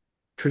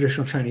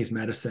traditional Chinese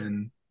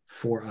medicine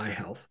for eye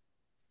health.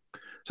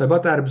 So I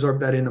bought that,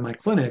 absorbed that into my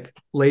clinic,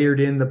 layered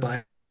in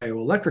the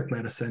bioelectric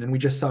medicine, and we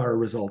just saw our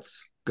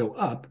results go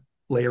up,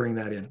 layering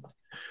that in.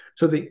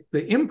 So the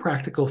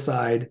impractical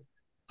side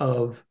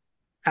of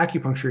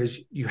acupuncture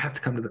is you have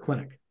to come to the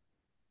clinic.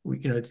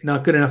 It's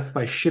not good enough if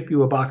I ship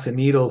you a box of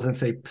needles and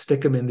say,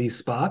 stick them in these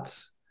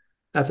spots.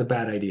 That's a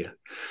bad idea.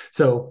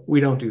 So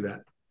we don't do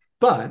that.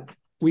 But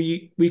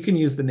we can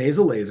use the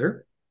nasal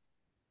laser.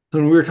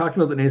 When we were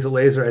talking about the nasal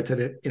laser, I said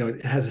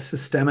it has a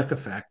systemic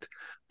effect,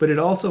 but it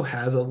also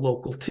has a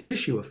local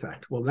tissue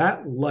effect. Well,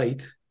 that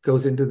light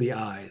goes into the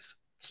eyes.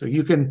 So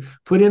you can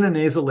put in a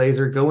nasal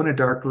laser, go in a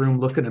dark room,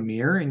 look in a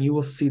mirror, and you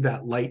will see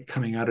that light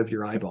coming out of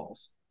your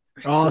eyeballs.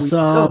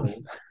 Awesome.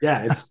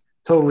 Yeah, it's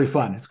totally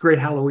fun. It's a great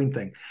Halloween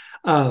thing.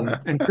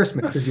 And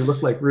Christmas, because you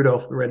look like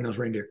Rudolph the Red-Nosed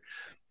Reindeer.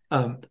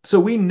 So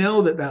we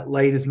know that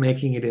light is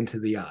making it into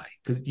the eye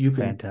because you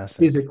can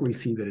physically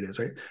see that it is,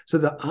 right? So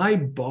the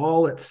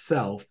eyeball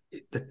itself,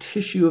 the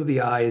tissue of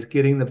the eye is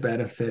getting the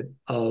benefit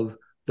of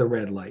the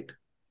red light.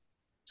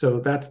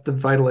 So that's the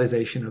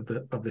vitalization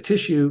of the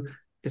tissue.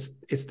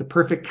 It's the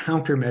perfect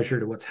countermeasure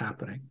to what's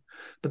happening.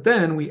 But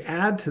then we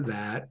add to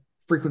that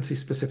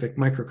frequency-specific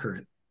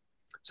microcurrent.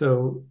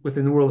 So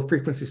within the world of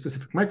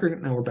frequency-specific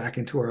microcurrent, now we're back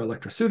into our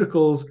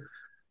electroceuticals.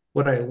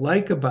 What I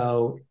like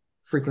about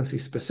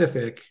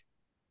frequency-specific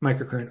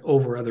microcurrent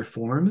over other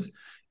forms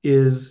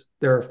is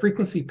there are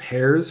frequency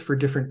pairs for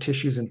different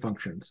tissues and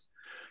functions.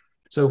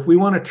 So if we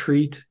want to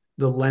treat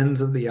the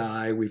lens of the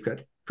eye, we've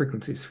got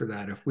frequencies for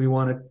that. If we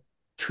want to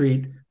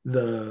treat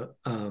the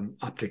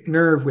optic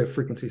nerve, we have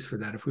frequencies for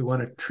that. If we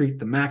want to treat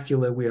the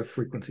macula, we have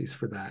frequencies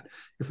for that.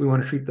 If we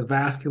want to treat the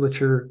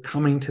vasculature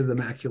coming to the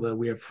macula,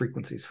 we have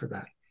frequencies for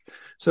that.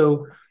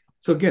 So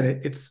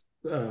again, it's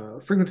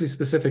frequency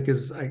specific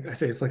is, I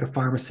say it's like a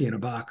pharmacy in a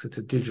box. It's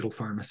a digital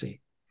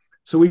pharmacy.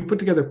 So we put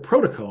together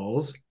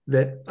protocols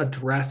that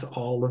address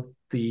all of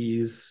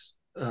these,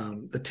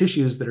 the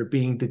tissues that are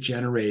being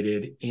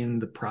degenerated in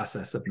the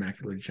process of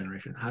macular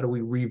degeneration. How do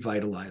we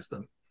revitalize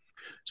them?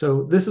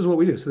 So this is what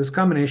we do. So this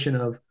combination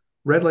of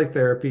red light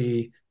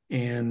therapy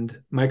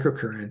and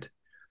microcurrent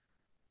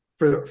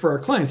for our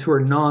clients who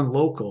are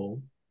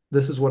non-local,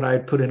 this is what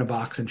I'd put in a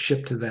box and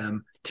ship to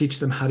them, teach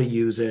them how to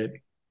use it.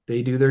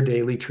 They do their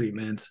daily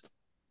treatments,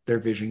 their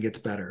vision gets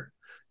better.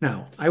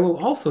 Now, I will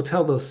also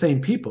tell those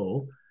same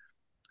people,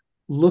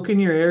 look in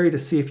your area to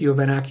see if you have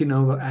an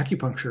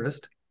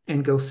acupuncturist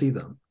and go see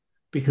them.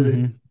 Because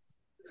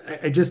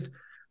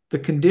the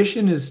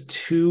condition is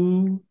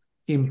too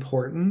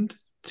important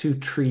to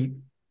treat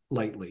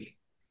lightly.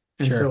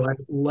 And so I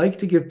like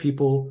to give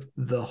people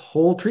the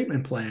whole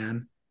treatment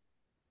plan,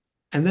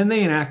 and then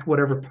they enact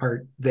whatever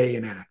part they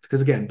enact.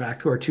 Because again,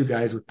 back to our two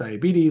guys with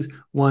diabetes,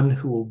 one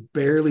who will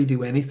barely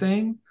do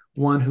anything,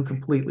 one who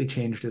completely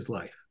changed his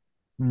life.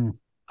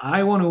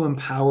 I want to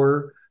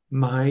empower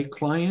my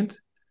client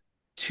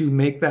to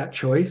make that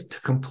choice to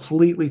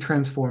completely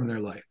transform their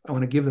life. I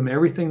want to give them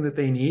everything that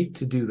they need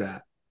to do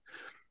that.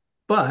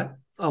 But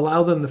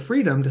allow them the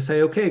freedom to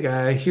say, okay,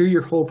 guy, I hear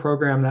your whole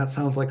program. That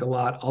sounds like a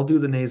lot. I'll do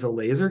the nasal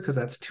laser because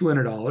that's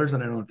 $200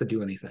 and I don't have to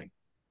do anything.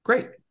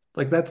 Great.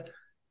 Like that's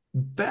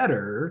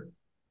better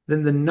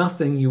than the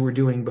nothing you were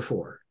doing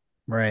before.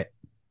 Right.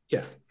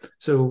 Yeah.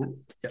 So,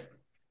 yeah.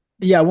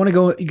 Yeah. I want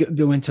to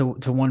go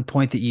into one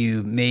point that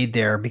you made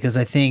there, because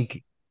I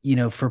think,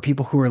 for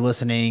people who are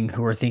listening,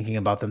 who are thinking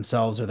about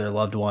themselves or their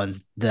loved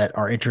ones that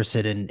are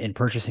interested in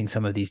purchasing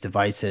some of these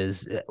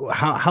devices,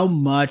 how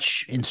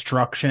much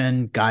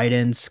instruction,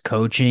 guidance,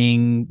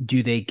 coaching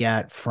do they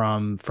get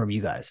from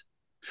you guys?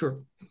 Sure.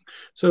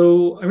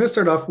 So I'm going to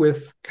start off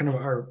with kind of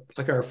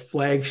our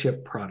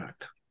flagship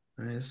product.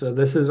 Right? So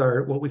this is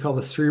what we call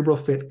the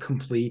CerebralFit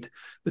Complete.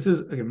 This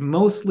is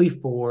mostly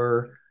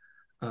for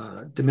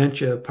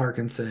dementia,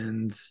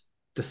 Parkinson's,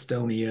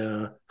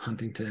 dystonia,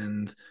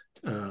 Huntington's,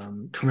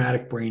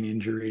 traumatic brain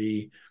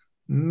injury.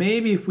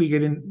 Maybe if we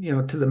get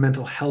in, to the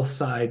mental health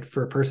side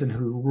for a person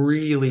who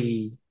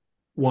really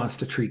wants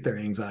to treat their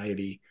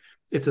anxiety,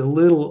 it's a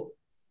little,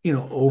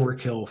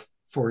 overkill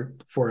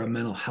for a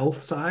mental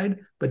health side,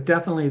 but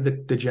definitely the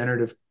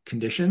degenerative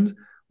conditions.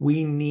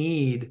 We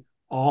need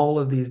all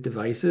of these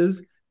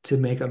devices to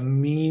make a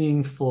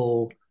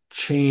meaningful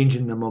change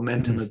in the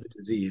momentum of the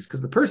disease,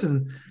 because the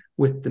person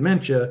with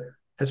dementia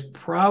has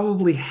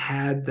probably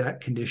had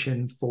that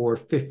condition for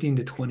 15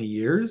 to 20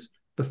 years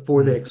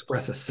before they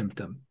express a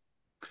symptom.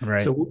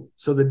 Right.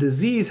 So the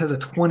disease has a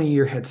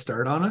 20-year head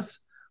start on us.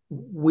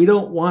 We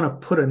don't want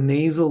to put a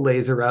nasal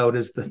laser out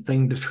as the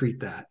thing to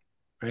treat that,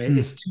 right?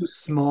 It's too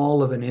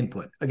small of an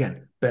input.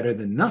 Again, better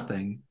than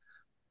nothing,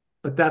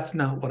 but that's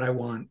not what I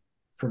want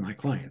for my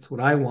clients. What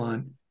I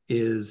want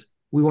is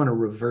we want to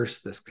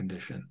reverse this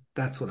condition.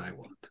 That's what I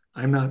want.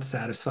 I'm not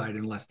satisfied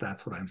unless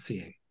that's what I'm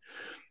seeing.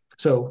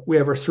 So we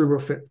have our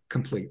CerebralFit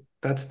Complete.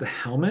 That's the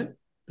helmet,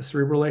 the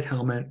Cerebral Light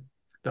helmet,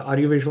 the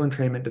audiovisual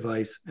entrainment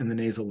device, and the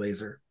nasal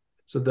laser.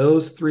 So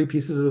those three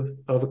pieces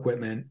of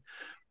equipment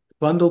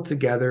bundled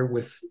together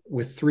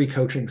with 3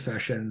 coaching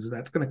sessions,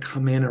 that's going to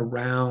come in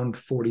around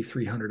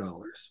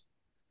 $4,300.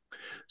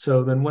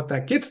 So then what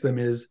that gets them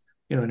is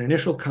an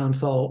initial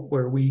consult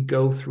where we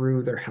go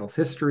through their health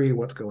history,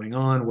 what's going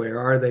on, where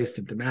are they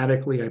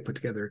symptomatically. I put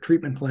together a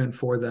treatment plan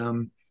for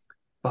them,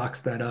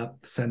 box that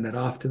up, send that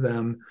off to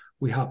them.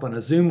 We hop on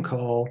a Zoom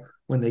call.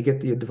 When they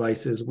get the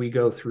devices, we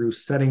go through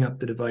setting up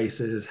the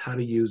devices, how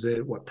to use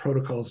it, what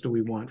protocols do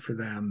we want for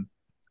them.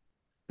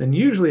 Then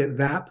usually at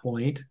that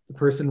point, the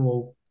person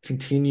will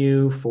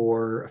continue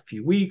for a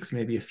few weeks,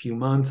 maybe a few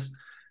months.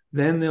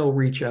 Then they'll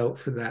reach out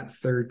for that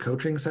third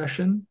coaching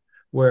session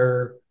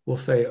where we'll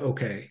say,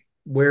 okay,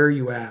 where are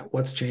you at?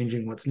 What's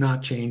changing? What's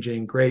not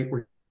changing? Great.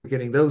 We're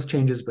getting those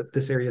changes, but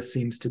this area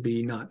seems to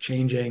be not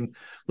changing.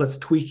 Let's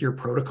tweak your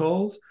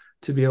protocols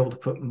to be able to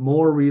put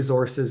more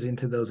resources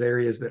into those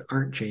areas that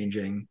aren't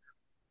changing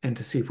and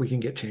to see if we can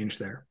get change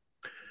there.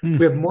 We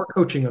have more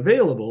coaching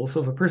available.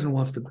 So if a person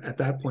wants to, at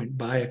that point,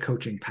 buy a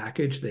coaching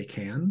package, they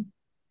can.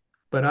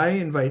 But I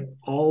invite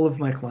all of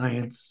my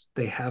clients.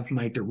 They have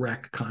my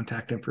direct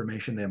contact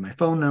information. They have my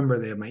phone number.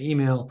 They have my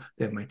email.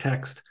 They have my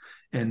text.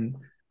 And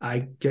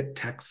I get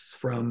texts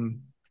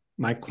from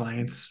my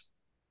clients,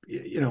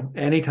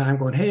 anytime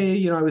going,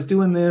 hey, I was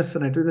doing this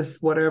and I do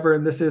this, whatever,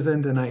 and this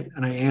isn't. And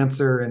I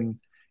answer.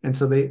 And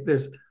so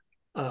there's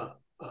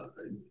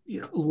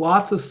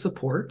lots of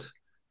support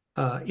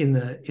in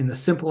the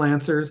simple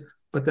answers,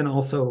 but then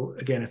also,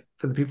 again,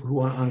 for the people who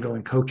want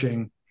ongoing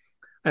coaching,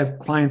 I have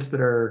clients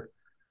that are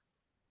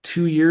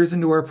 2 years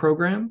into our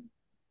program,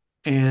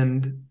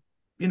 and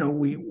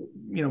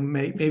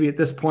maybe at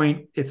this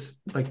point it's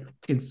like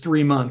in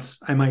 3 months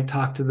I might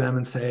talk to them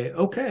and say,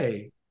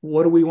 okay,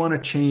 what do we want to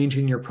change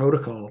in your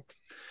protocol?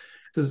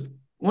 Because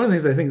one of the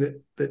things I think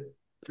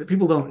that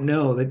people don't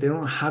know, that they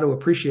don't know how to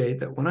appreciate,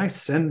 that when I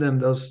send them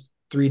those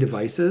 3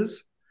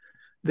 devices,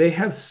 they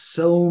have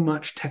so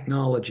much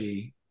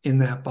technology in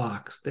that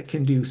box that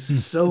can do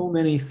so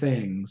many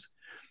things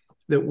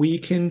that we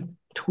can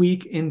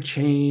tweak and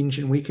change,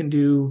 and we can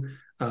do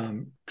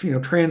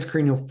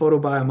transcranial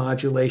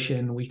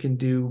photobiomodulation. We can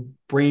do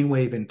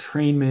brainwave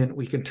entrainment.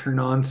 We can turn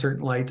on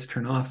certain lights,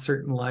 turn off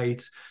certain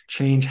lights,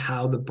 change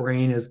how the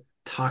brain is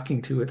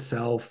talking to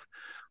itself.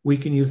 We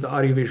can use the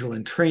audiovisual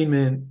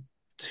entrainment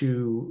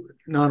to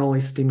not only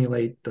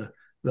stimulate the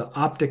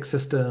optic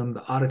system,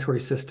 the auditory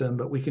system,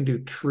 but we can do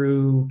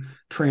true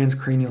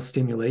transcranial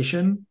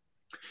stimulation.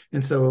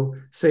 And so,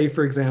 say,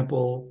 for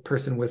example,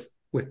 person with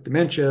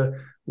dementia,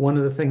 one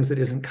of the things that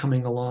isn't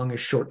coming along is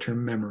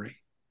short-term memory,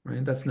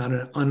 right? That's not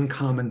an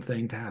uncommon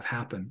thing to have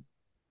happen.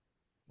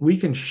 We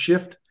can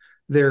shift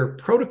their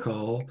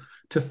protocol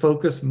to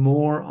focus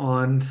more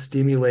on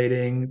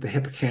stimulating the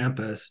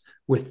hippocampus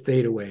with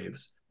theta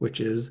waves,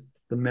 which is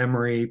the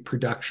memory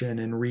production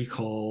and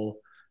recall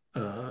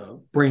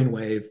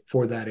brainwave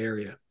for that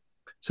area.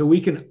 So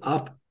we can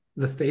up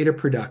the theta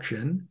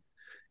production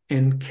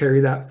and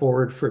carry that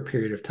forward for a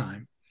period of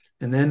time.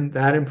 And then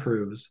that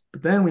improves.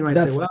 But then we might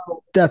say,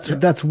 well,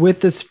 that's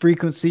with this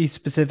frequency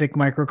specific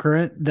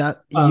microcurrent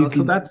that you can.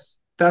 So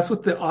that's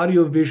with the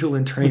audio visual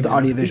entrainment. With the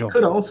audiovisual. We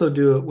could also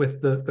do it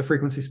with the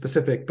frequency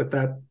specific, but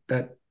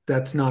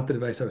that's not the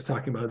device I was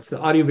talking about. It's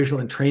the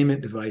audiovisual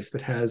entrainment device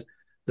that has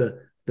the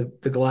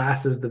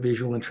glasses, the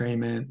visual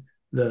entrainment,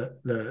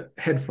 the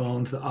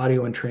headphones, the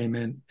audio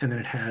entrainment, and then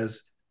it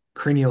has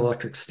cranial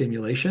electric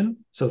stimulation.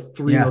 So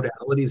 3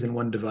 modalities in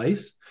one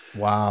device.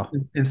 Wow.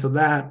 And so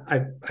that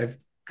I've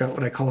got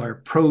what I call our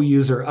pro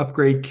user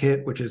upgrade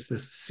kit, which is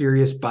this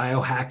serious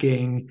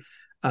biohacking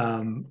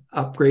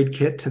upgrade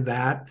kit to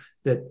that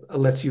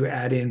lets you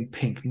add in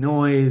pink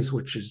noise,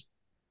 which is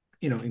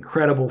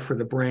incredible for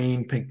the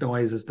brain. Pink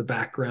noise is the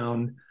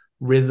background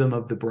rhythm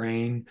of the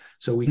brain,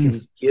 so we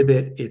can give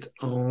it its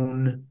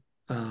own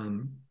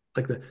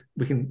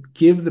we can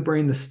give the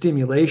brain the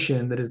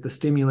stimulation that is the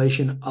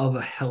stimulation of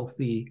a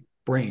healthy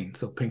brain.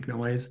 So pink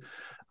noise,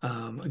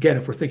 again,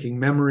 if we're thinking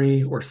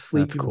memory or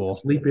sleep, cool.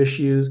 Sleep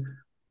issues,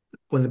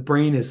 when the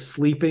brain is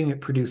sleeping,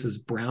 it produces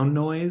brown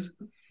noise.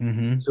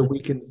 So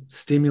we can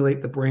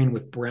stimulate the brain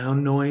with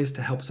brown noise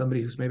to help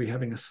somebody who's maybe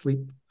having a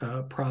sleep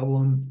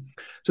problem.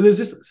 So there's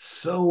just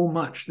so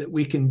much that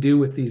we can do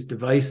with these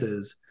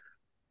devices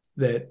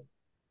that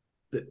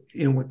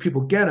when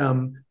people get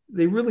them,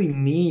 they really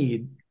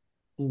need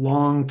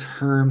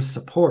long-term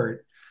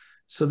support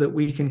so that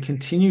we can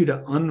continue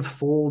to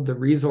unfold the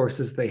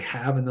resources they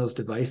have in those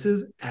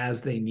devices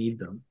as they need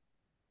them.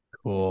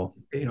 Cool.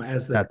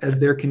 As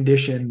their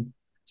condition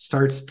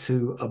starts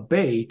to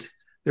abate,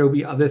 there will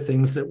be other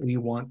things that we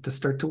want to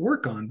start to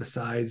work on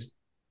besides,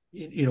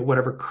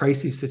 whatever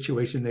crisis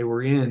situation they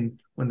were in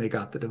when they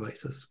got the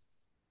devices.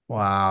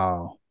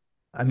 Wow.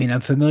 I mean,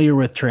 I'm familiar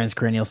with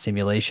transcranial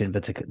stimulation,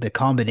 but the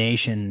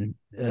combination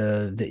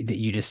that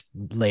you just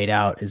laid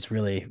out is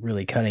really,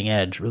 really cutting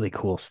edge, really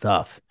cool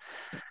stuff.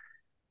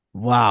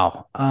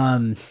 Wow.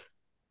 I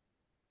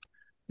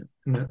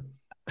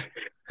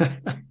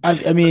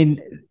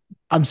mean,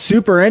 I'm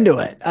super into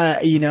it,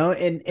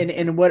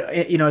 and what,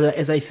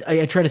 as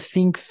I try to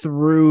think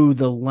through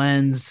the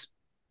lens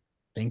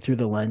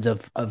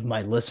of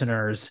my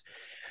listeners,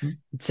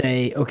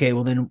 say, okay,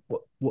 well then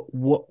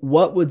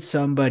what would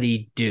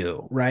somebody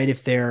do, right?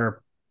 If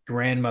they're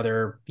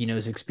grandmother,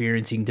 is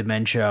experiencing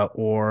dementia,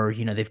 or,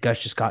 they've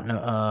just gotten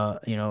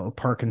a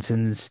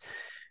Parkinson's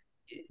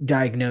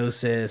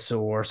diagnosis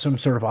or some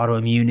sort of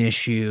autoimmune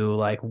issue,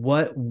 like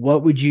what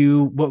would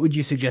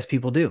you suggest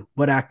people do?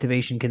 What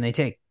activation can they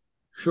take?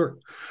 Sure.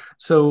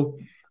 So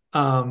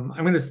I'm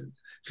going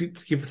to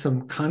give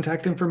some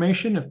contact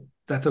information if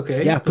that's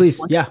okay Yeah, at this please.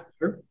 point. Yeah.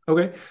 Sure.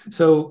 Okay.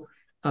 So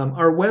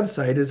our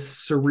website is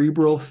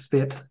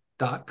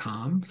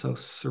CerebralFit.com. So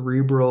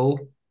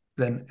cerebral,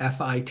 then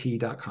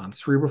FIT.com,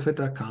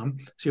 CerebralFit.com.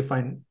 So you'll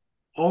find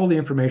all the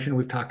information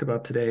we've talked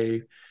about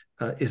today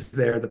is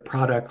there, the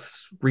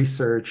products,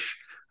 research.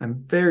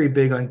 I'm very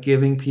big on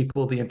giving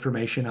people the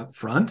information up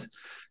front.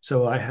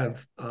 So I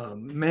have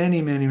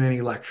many, many, many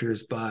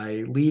lectures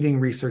by leading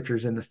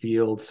researchers in the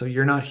field. So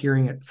you're not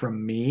hearing it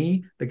from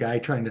me, the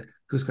guy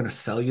who's going to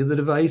sell you the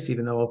device,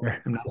 even though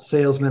Right. I'm not a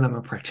salesman, I'm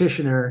a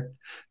practitioner.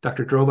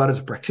 Dr. Drobot is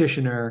a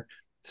practitioner.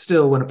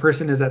 Still, when a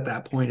person is at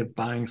that point of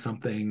buying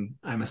something,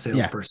 I'm a Yeah.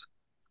 salesperson.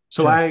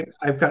 So Sure.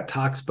 I've got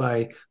talks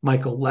by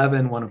Michael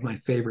Levin, one of my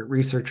favorite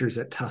researchers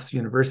at Tufts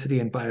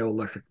University in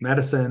bioelectric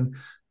medicine.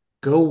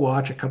 Go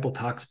watch a couple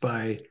talks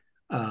by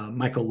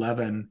Michael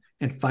Levin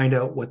and find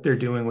out what they're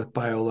doing with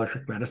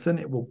bioelectric medicine.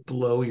 It will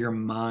blow your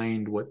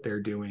mind what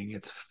they're doing.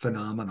 It's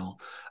phenomenal.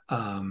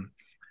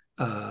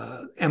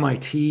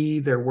 MIT,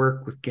 their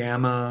work with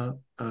gamma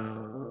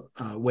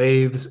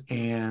waves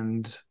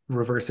and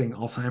reversing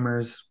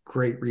Alzheimer's,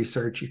 great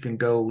research. You can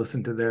go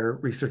listen to their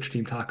research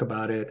team talk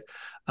about it.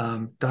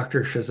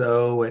 Dr.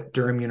 Chazot at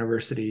Durham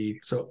University.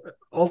 So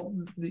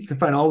you can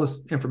find all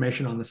this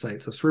information on the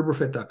site. So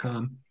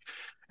cerebralfit.com.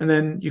 And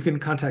then you can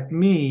contact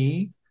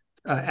me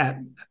at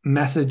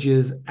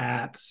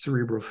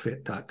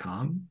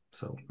messages@cerebralfit.com.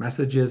 So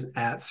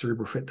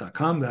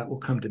messages@cerebralfit.com. That will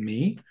come to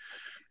me.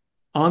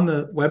 On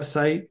the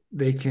website,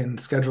 they can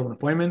schedule an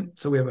appointment.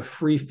 So we have a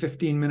free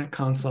 15-minute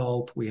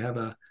consult. We have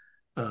a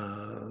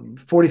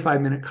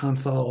 45-minute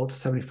consult,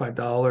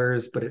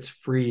 $75, but it's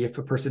free if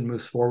a person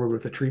moves forward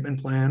with a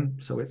treatment plan.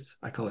 So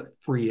I call it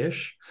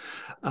free-ish.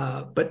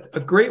 But a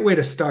great way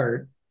to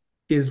start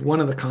is one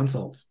of the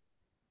consults,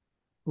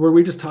 where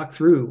we just talk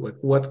through like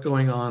what's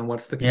going on,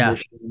 what's the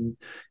condition.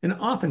 And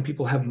often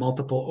people have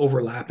multiple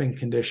overlapping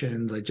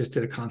conditions. I just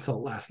did a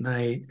consult last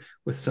night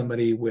with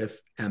somebody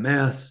with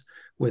MS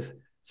with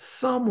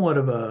somewhat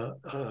of a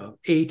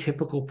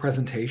atypical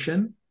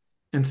presentation.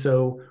 And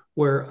so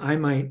where I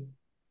might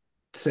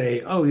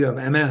say, oh, you have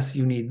MS,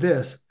 you need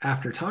this,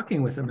 after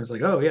talking with them is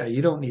like, oh yeah,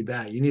 you don't need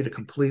that. You need a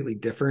completely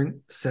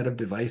different set of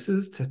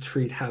devices to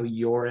treat how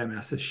your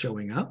MS is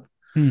showing up.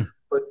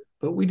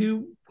 But we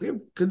have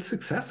good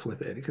success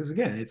with it because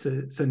again, it's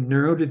a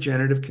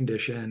neurodegenerative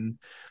condition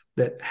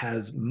that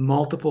has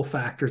multiple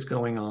factors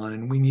going on,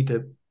 and we need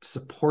to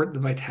support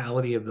the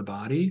vitality of the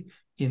body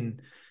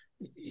in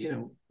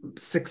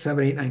 6,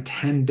 7, 8, 9,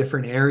 10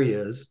 different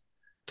areas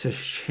to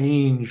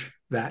change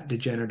that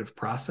degenerative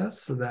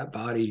process so that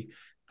body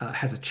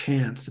has a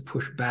chance to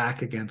push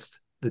back against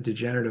the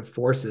degenerative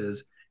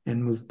forces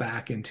and move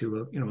back into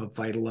a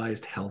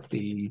vitalized,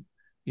 healthy,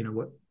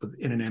 what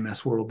in an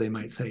MS world they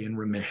might say in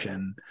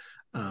remission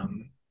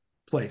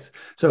place.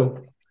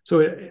 So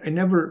I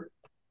never,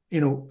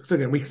 so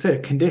again, we can say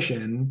a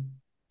condition,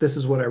 this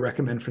is what I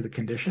recommend for the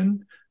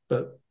condition,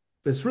 but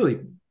it's really,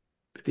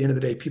 at the end of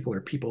the day, people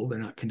are people, they're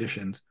not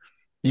conditions.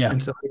 Yeah.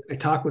 And so I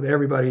talk with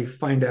everybody,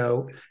 find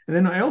out, and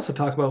then I also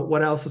talk about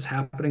what else is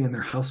happening in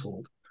their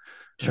household.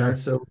 Sure. Right?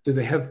 So do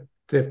they have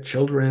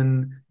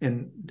children,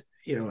 and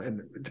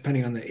and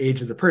depending on the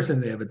age of the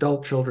person, they have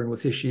adult children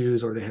with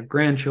issues or they have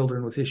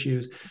grandchildren with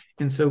issues.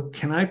 And so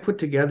can I put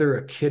together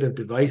a kit of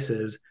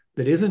devices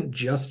that isn't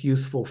just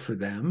useful for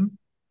them,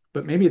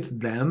 but maybe it's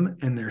them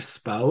and their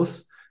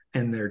spouse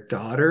and their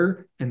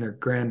daughter and their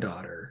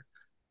granddaughter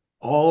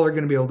all are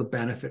going to be able to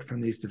benefit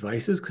from these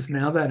devices, because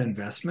now that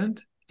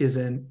investment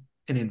isn't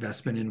an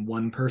investment in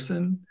one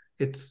person,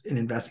 it's an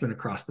investment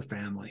across the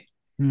family.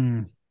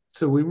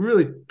 So we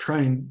really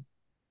try and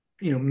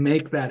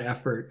make that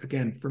effort.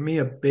 Again, for me,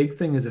 a big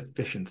thing is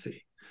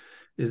efficiency,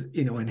 is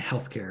in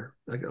healthcare,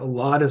 like a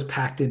lot is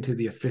packed into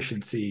the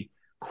efficiency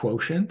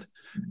quotient,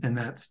 and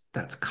that's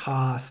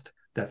cost,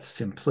 that's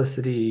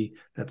simplicity,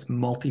 that's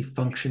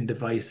multifunction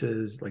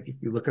devices. Like if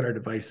you look at our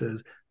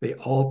devices, they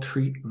all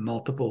treat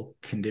multiple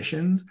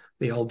conditions,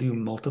 they all do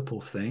multiple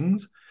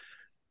things,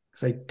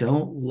 because I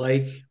don't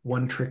like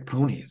one-trick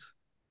ponies.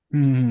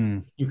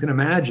 You can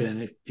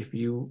imagine if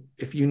you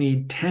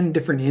need 10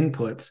 different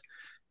inputs,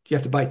 you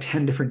have to buy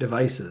 10 different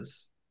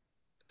devices.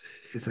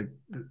 It's like,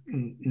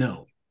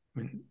 no. I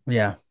mean,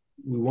 yeah,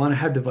 we want to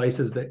have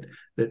devices that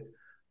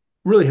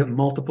really have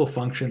multiple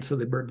functions, so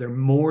they're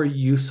more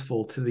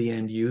useful to the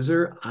end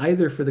user,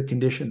 either for the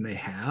condition they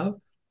have,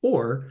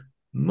 or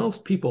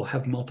most people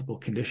have multiple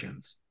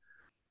conditions.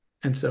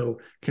 And so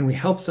can we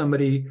help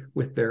somebody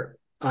with their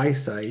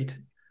eyesight,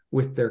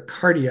 with their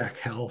cardiac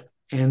health,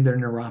 and their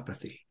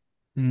neuropathy?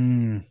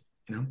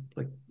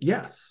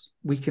 Yes,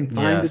 we can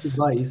find a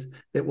device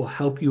that will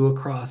help you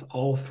across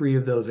all three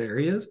of those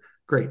areas.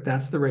 Great,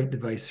 that's the right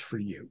device for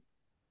you.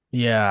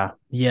 Yeah,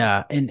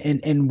 yeah.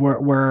 And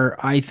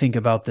where I think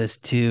about this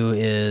too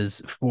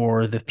is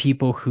for the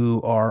people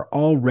who are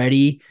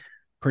already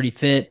pretty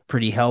fit,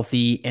 pretty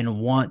healthy, and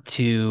want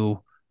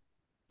to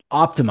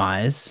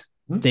optimize.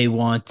 Hmm? They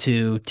want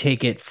to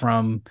take it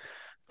from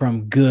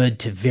good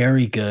to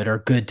very good or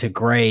good to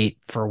great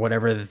for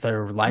whatever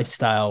their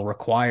lifestyle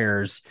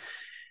requires.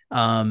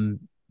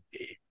 Um,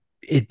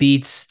 it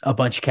beats a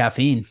bunch of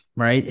caffeine,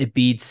 right? It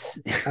beats,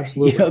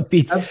 Absolutely. it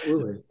beats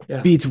Absolutely.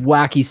 Yeah.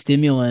 wacky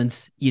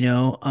stimulants.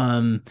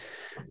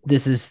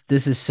 This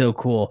is so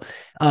cool.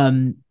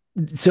 Um,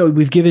 so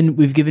we've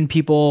given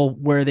people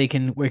where they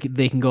can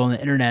go on the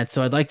internet.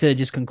 So I'd like to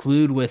just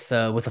conclude with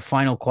a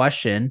final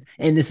question.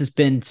 And this has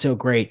been so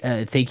great.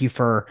 Thank you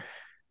for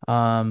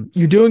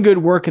you're doing good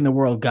work in the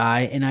world,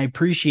 Guy, and I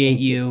appreciate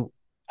Thank you. you.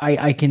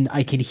 I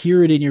can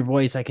hear it in your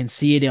voice. I can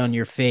see it on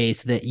your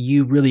face that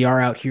you really are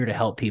out here to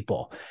help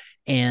people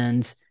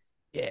and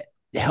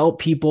help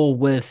people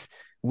with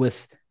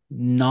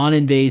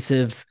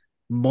non-invasive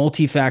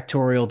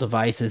multifactorial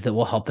devices that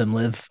will help them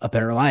live a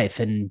better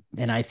life. And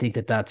I think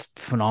that that's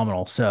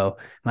phenomenal. So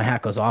my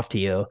hat goes off to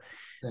you.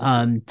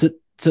 Thank you.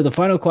 So the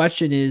final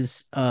question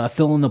is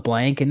fill in the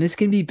blank, and this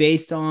can be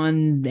based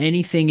on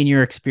anything in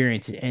your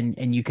experience,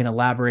 and you can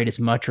elaborate as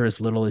much or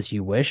as little as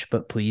you wish,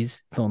 but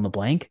please fill in the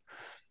blank.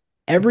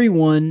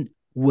 Everyone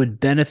would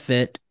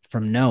benefit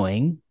from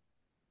knowing.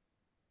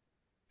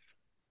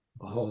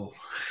 Oh.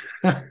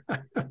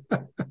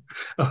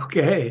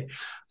 Okay.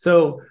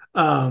 So,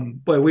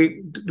 boy,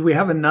 we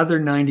have another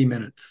 90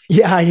 minutes.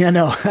 Yeah, I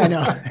know. I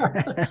know.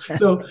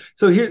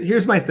 So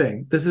here's my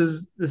thing. This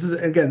is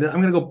again,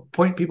 I'm going to go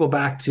point people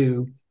back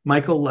to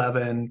Michael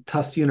Levin,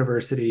 Tufts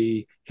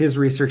University, his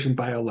research in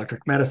bioelectric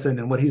medicine,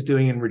 and what he's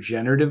doing in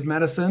regenerative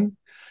medicine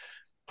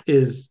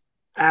is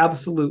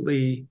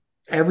absolutely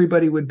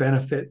everybody would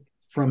benefit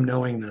from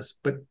knowing this.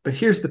 But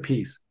here's the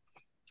piece: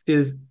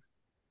 is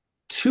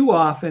too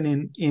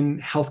often in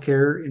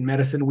healthcare, in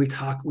medicine, we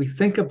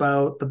think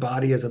about the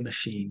body as a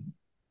machine,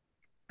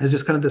 as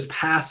just kind of this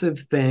passive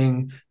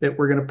thing that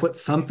we're going to put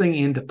something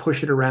in to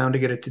push it around to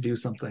get it to do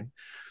something.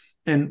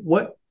 And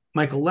what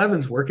Michael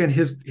Levin's work and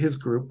his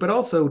group, but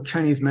also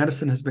Chinese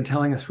medicine has been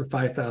telling us for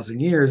 5,000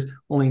 years,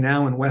 only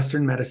now in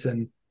Western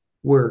medicine,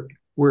 we're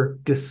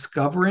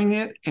discovering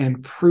it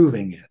and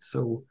proving it.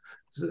 So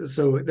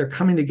they're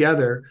coming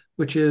together,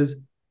 which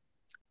is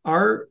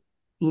our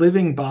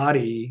living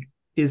body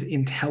is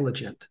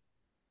intelligent.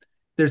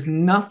 There's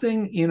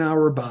nothing in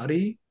our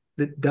body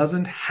that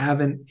doesn't have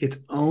its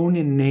own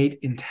innate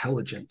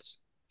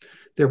intelligence.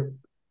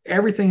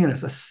 Everything in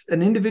us,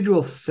 an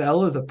individual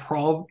cell is a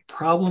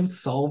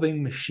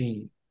problem-solving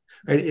machine,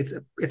 right? It's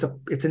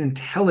an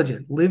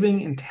intelligent, living,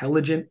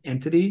 intelligent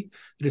entity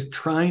that is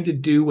trying to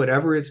do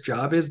whatever its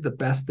job is the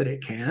best that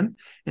it can,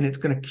 and it's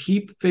going to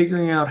keep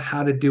figuring out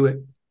how to do it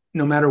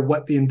no matter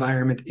what the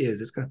environment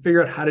is. It's going to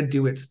figure out how to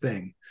do its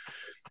thing.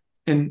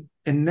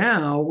 And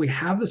now we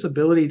have this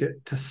ability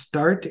to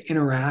start to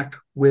interact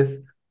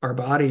with our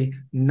body,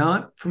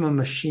 not from a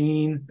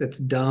machine that's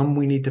dumb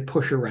we need to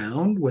push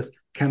around with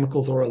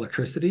chemicals or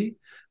electricity,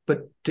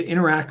 but to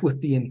interact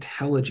with the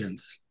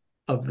intelligence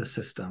of the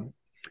system.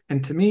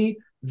 And to me,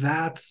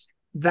 that's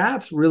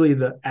really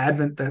the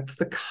advent, that's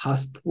the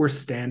cusp we're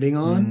standing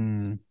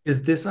on,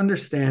 is this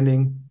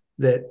understanding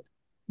that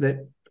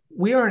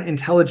we aren't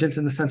intelligence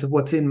in the sense of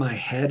what's in my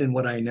head and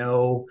what I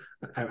know.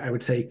 I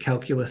would say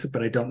calculus,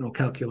 but I don't know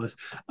calculus.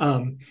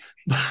 But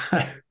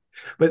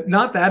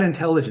not that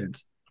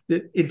intelligence.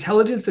 The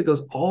intelligence that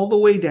goes all the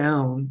way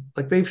down,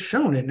 like they've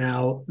shown it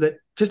now, that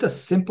just a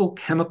simple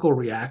chemical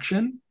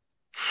reaction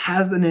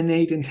has an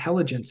innate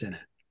intelligence in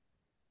it.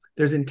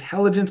 There's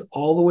intelligence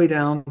all the way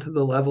down to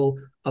the level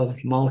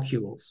of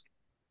molecules.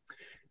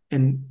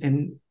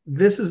 And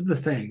this is the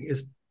thing,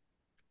 is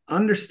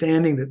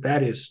understanding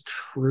that is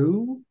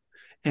true,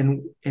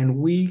 and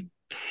we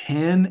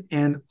can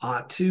and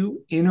ought to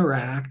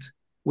interact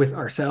with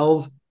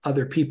ourselves,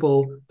 other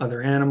people,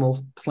 other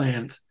animals,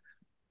 plants,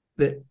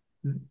 that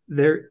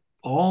they're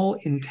all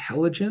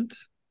intelligent,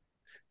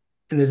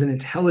 and there's an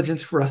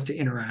intelligence for us to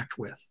interact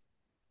with,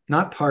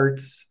 not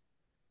parts,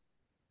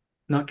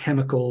 not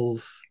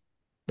chemicals,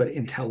 but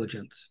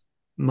intelligence,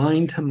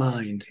 mind to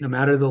mind, no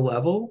matter the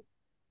level.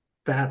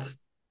 That's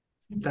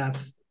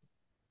the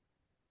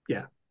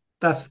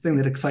thing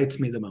that excites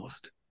me the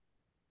most.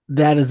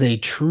 That is a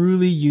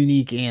truly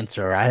unique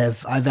answer.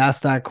 I've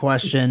asked that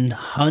question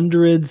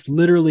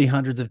literally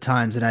hundreds of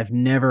times, and I've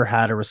never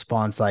had a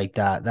response like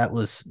that.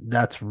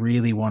 That's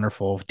really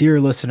wonderful. Dear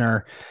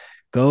listener,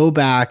 go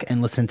back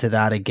and listen to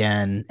that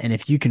again. And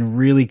if you can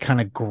really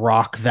kind of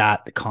grok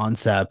that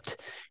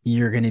concept,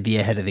 you're going to be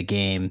ahead of the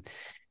game.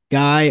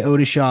 Guy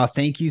Odishaw,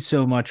 thank you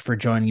so much for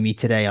joining me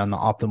today on the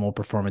Optimal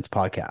Performance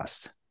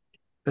Podcast.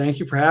 Thank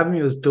you for having me.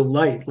 It was a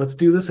delight. Let's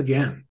do this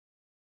again.